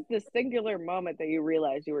 When was the singular moment that you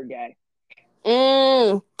realized you were gay?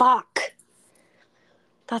 Fuck.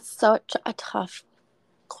 That's such a tough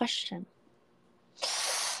question.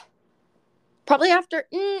 Probably after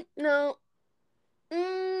no.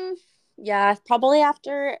 Yeah, probably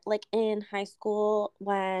after like in high school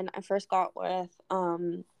when I first got with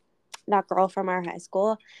that girl from our high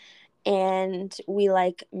school and we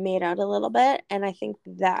like made out a little bit and I think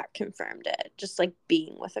that confirmed it. Just like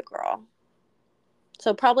being with a girl.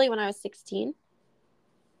 So probably when I was 16.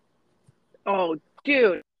 Oh,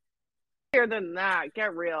 dude, bigger than that.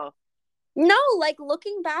 Get real. No, like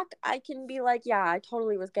looking back, I can be like, yeah, I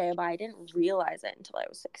totally was gay, but I didn't realize it until I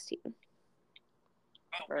was 16.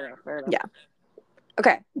 Fair enough. Fair enough. Yeah.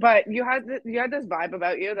 Okay. But you had this vibe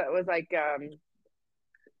about you that was like,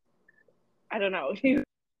 I don't know.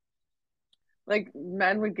 Like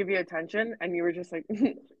men would give you attention, and you were just like,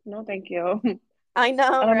 no, thank you. I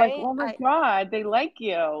know, And I'm like, right? oh my God, they like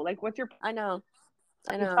you. Like, what's your I know.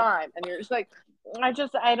 time? And you're just like, I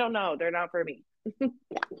don't know. They're not for me. Like,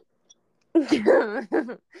 Yeah,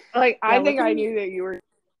 I think I knew that you were.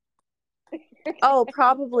 Oh,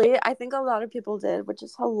 probably. I think a lot of people did, which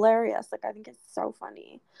is hilarious. Like, I think it's so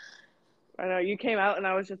funny. I know you came out, and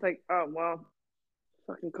I was just like, oh well,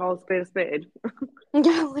 fucking call a spade a spade.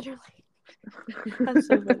 Yeah, literally. That's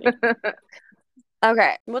so funny.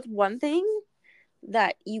 Okay. What's one thing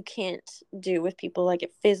that you can't do with people? Like,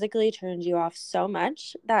 it physically turns you off so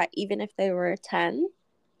much that even if they were 10,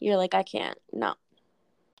 you're like, I can't. No.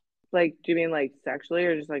 Like, do you mean like sexually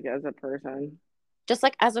or just like as a person? Just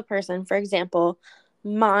like as a person, for example,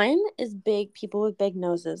 mine is big people with big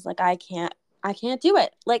noses. Like, I can't do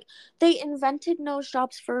it. Like, they invented nose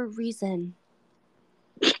jobs for a reason.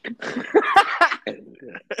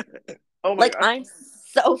 Oh my Like, God. I'm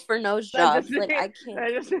so for nose That jobs. just Like, made, I can't.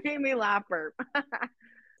 that just made me laugh burp.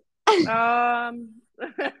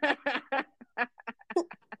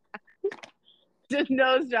 Just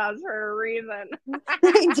nose jobs for a reason.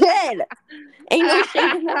 I did. Ain't no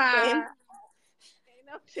shame in that game. Ain't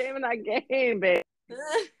no shame in that game, babe.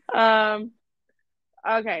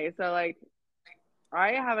 Okay, so like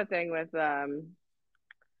I have a thing with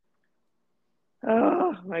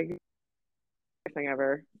Oh my God, thing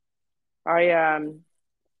ever. I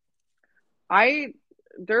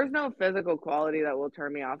there's no physical quality that will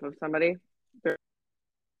turn me off of somebody,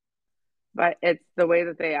 but it's the way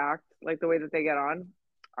that they act, like the way that they get on.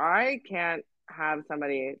 I can't have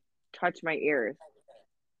somebody touch my ears.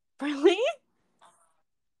 Really?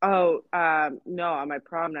 Oh, no, on my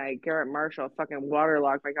prom night, Garrett Marshall fucking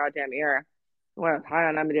waterlogged my goddamn ear. When I was high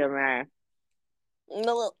on MDMA.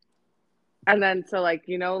 No. And then, so like,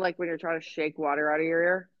 like when you're trying to shake water out of your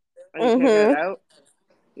ear and you can't get it Mm-hmm. out?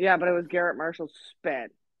 Yeah, but it was Garrett Marshall's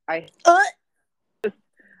spit. I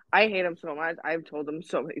hate him so much. I've told him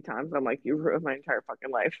so many times. I'm like, you ruined my entire fucking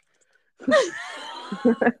life.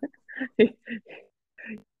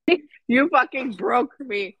 You fucking broke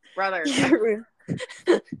me, brother.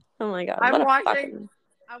 Oh my God. I'm What a watching fucking.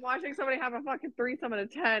 I'm watching somebody have a fucking threesome in a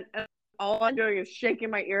tent, and all I'm doing is shaking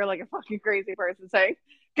my ear like a fucking crazy person, saying,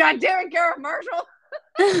 "God damn it, Garrett Marshall."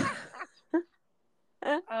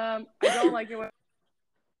 I don't like it,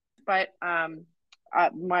 but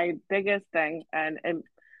my biggest thing, and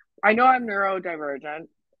I know I'm neurodivergent.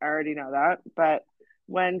 I already know that, but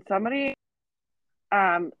when somebody,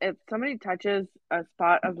 if somebody touches a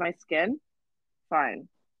spot of my skin, fine.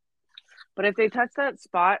 But if they touch that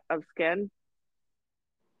spot of skin,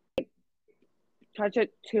 touch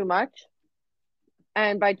it too much.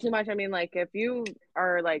 And by too much, I mean like if you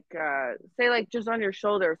are like, say like just on your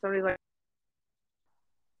shoulder, somebody's like,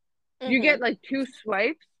 you get Mm-hmm. like two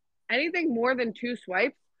swipes, anything more than two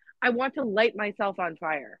swipes, I want to light myself on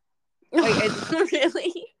fire. Like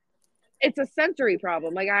Really? it's a sensory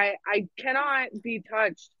problem. Like I cannot be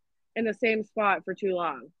touched in the same spot for too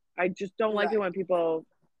long. I just don't like it Right. when people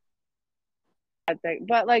think.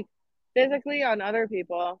 But like physically on other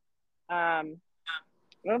people, I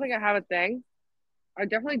don't think I have a thing. I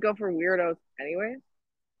definitely go for weirdos anyways.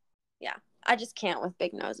 Yeah. I just can't with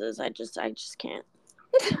big noses. I just can't.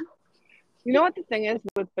 You know what the thing is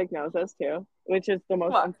with big noses too, which is the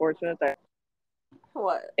most What? unfortunate thing.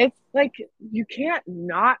 What? It's like you can't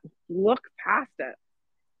not look past it.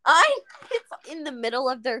 It's in the middle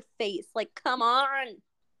of their face. Like, come on.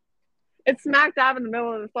 It's smack dab in the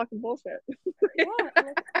middle of the fucking bullshit. Yeah.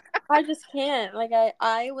 Like, I just can't. Like,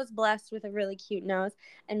 I was blessed with a really cute nose,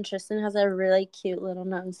 and Tristan has a really cute little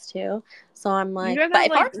nose too. So I'm You like, guys but have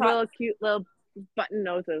if like our top, little cute little button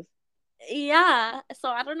noses. yeah. So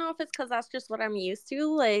I don't know if it's because that's just what I'm used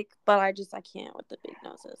to. Like, but I can't with the big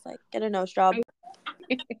noses. Like, get a nose job.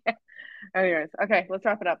 Anyways, okay, let's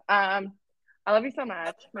wrap it up. I love you so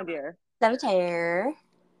much, my dear. Love it. I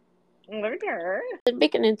love you, dear.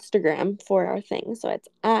 Make an Instagram for our thing, so it's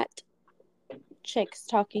at Chicks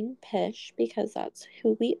Talking Pish because that's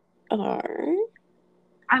who we are.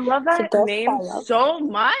 I love So that go name follow. so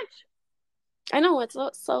much. I know it's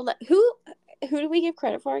so who do we give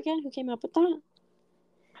credit for again? Who came up with that?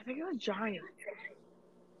 I think it was Giant,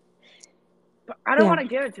 but I don't Yeah, want to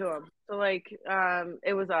give it to him. So like,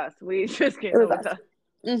 it was us. We just it came was up with us.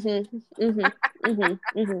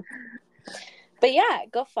 that. But yeah,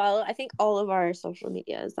 go follow. I think all of our social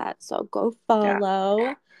media is that. So go Yeah.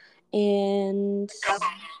 follow and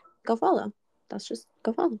go follow. That's just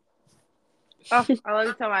go follow. Oh, I love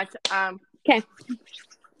you so much. Okay. Talk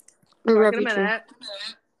Love in a you too. minute.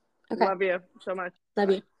 Okay. Love you so much. Love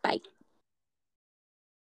you. Bye.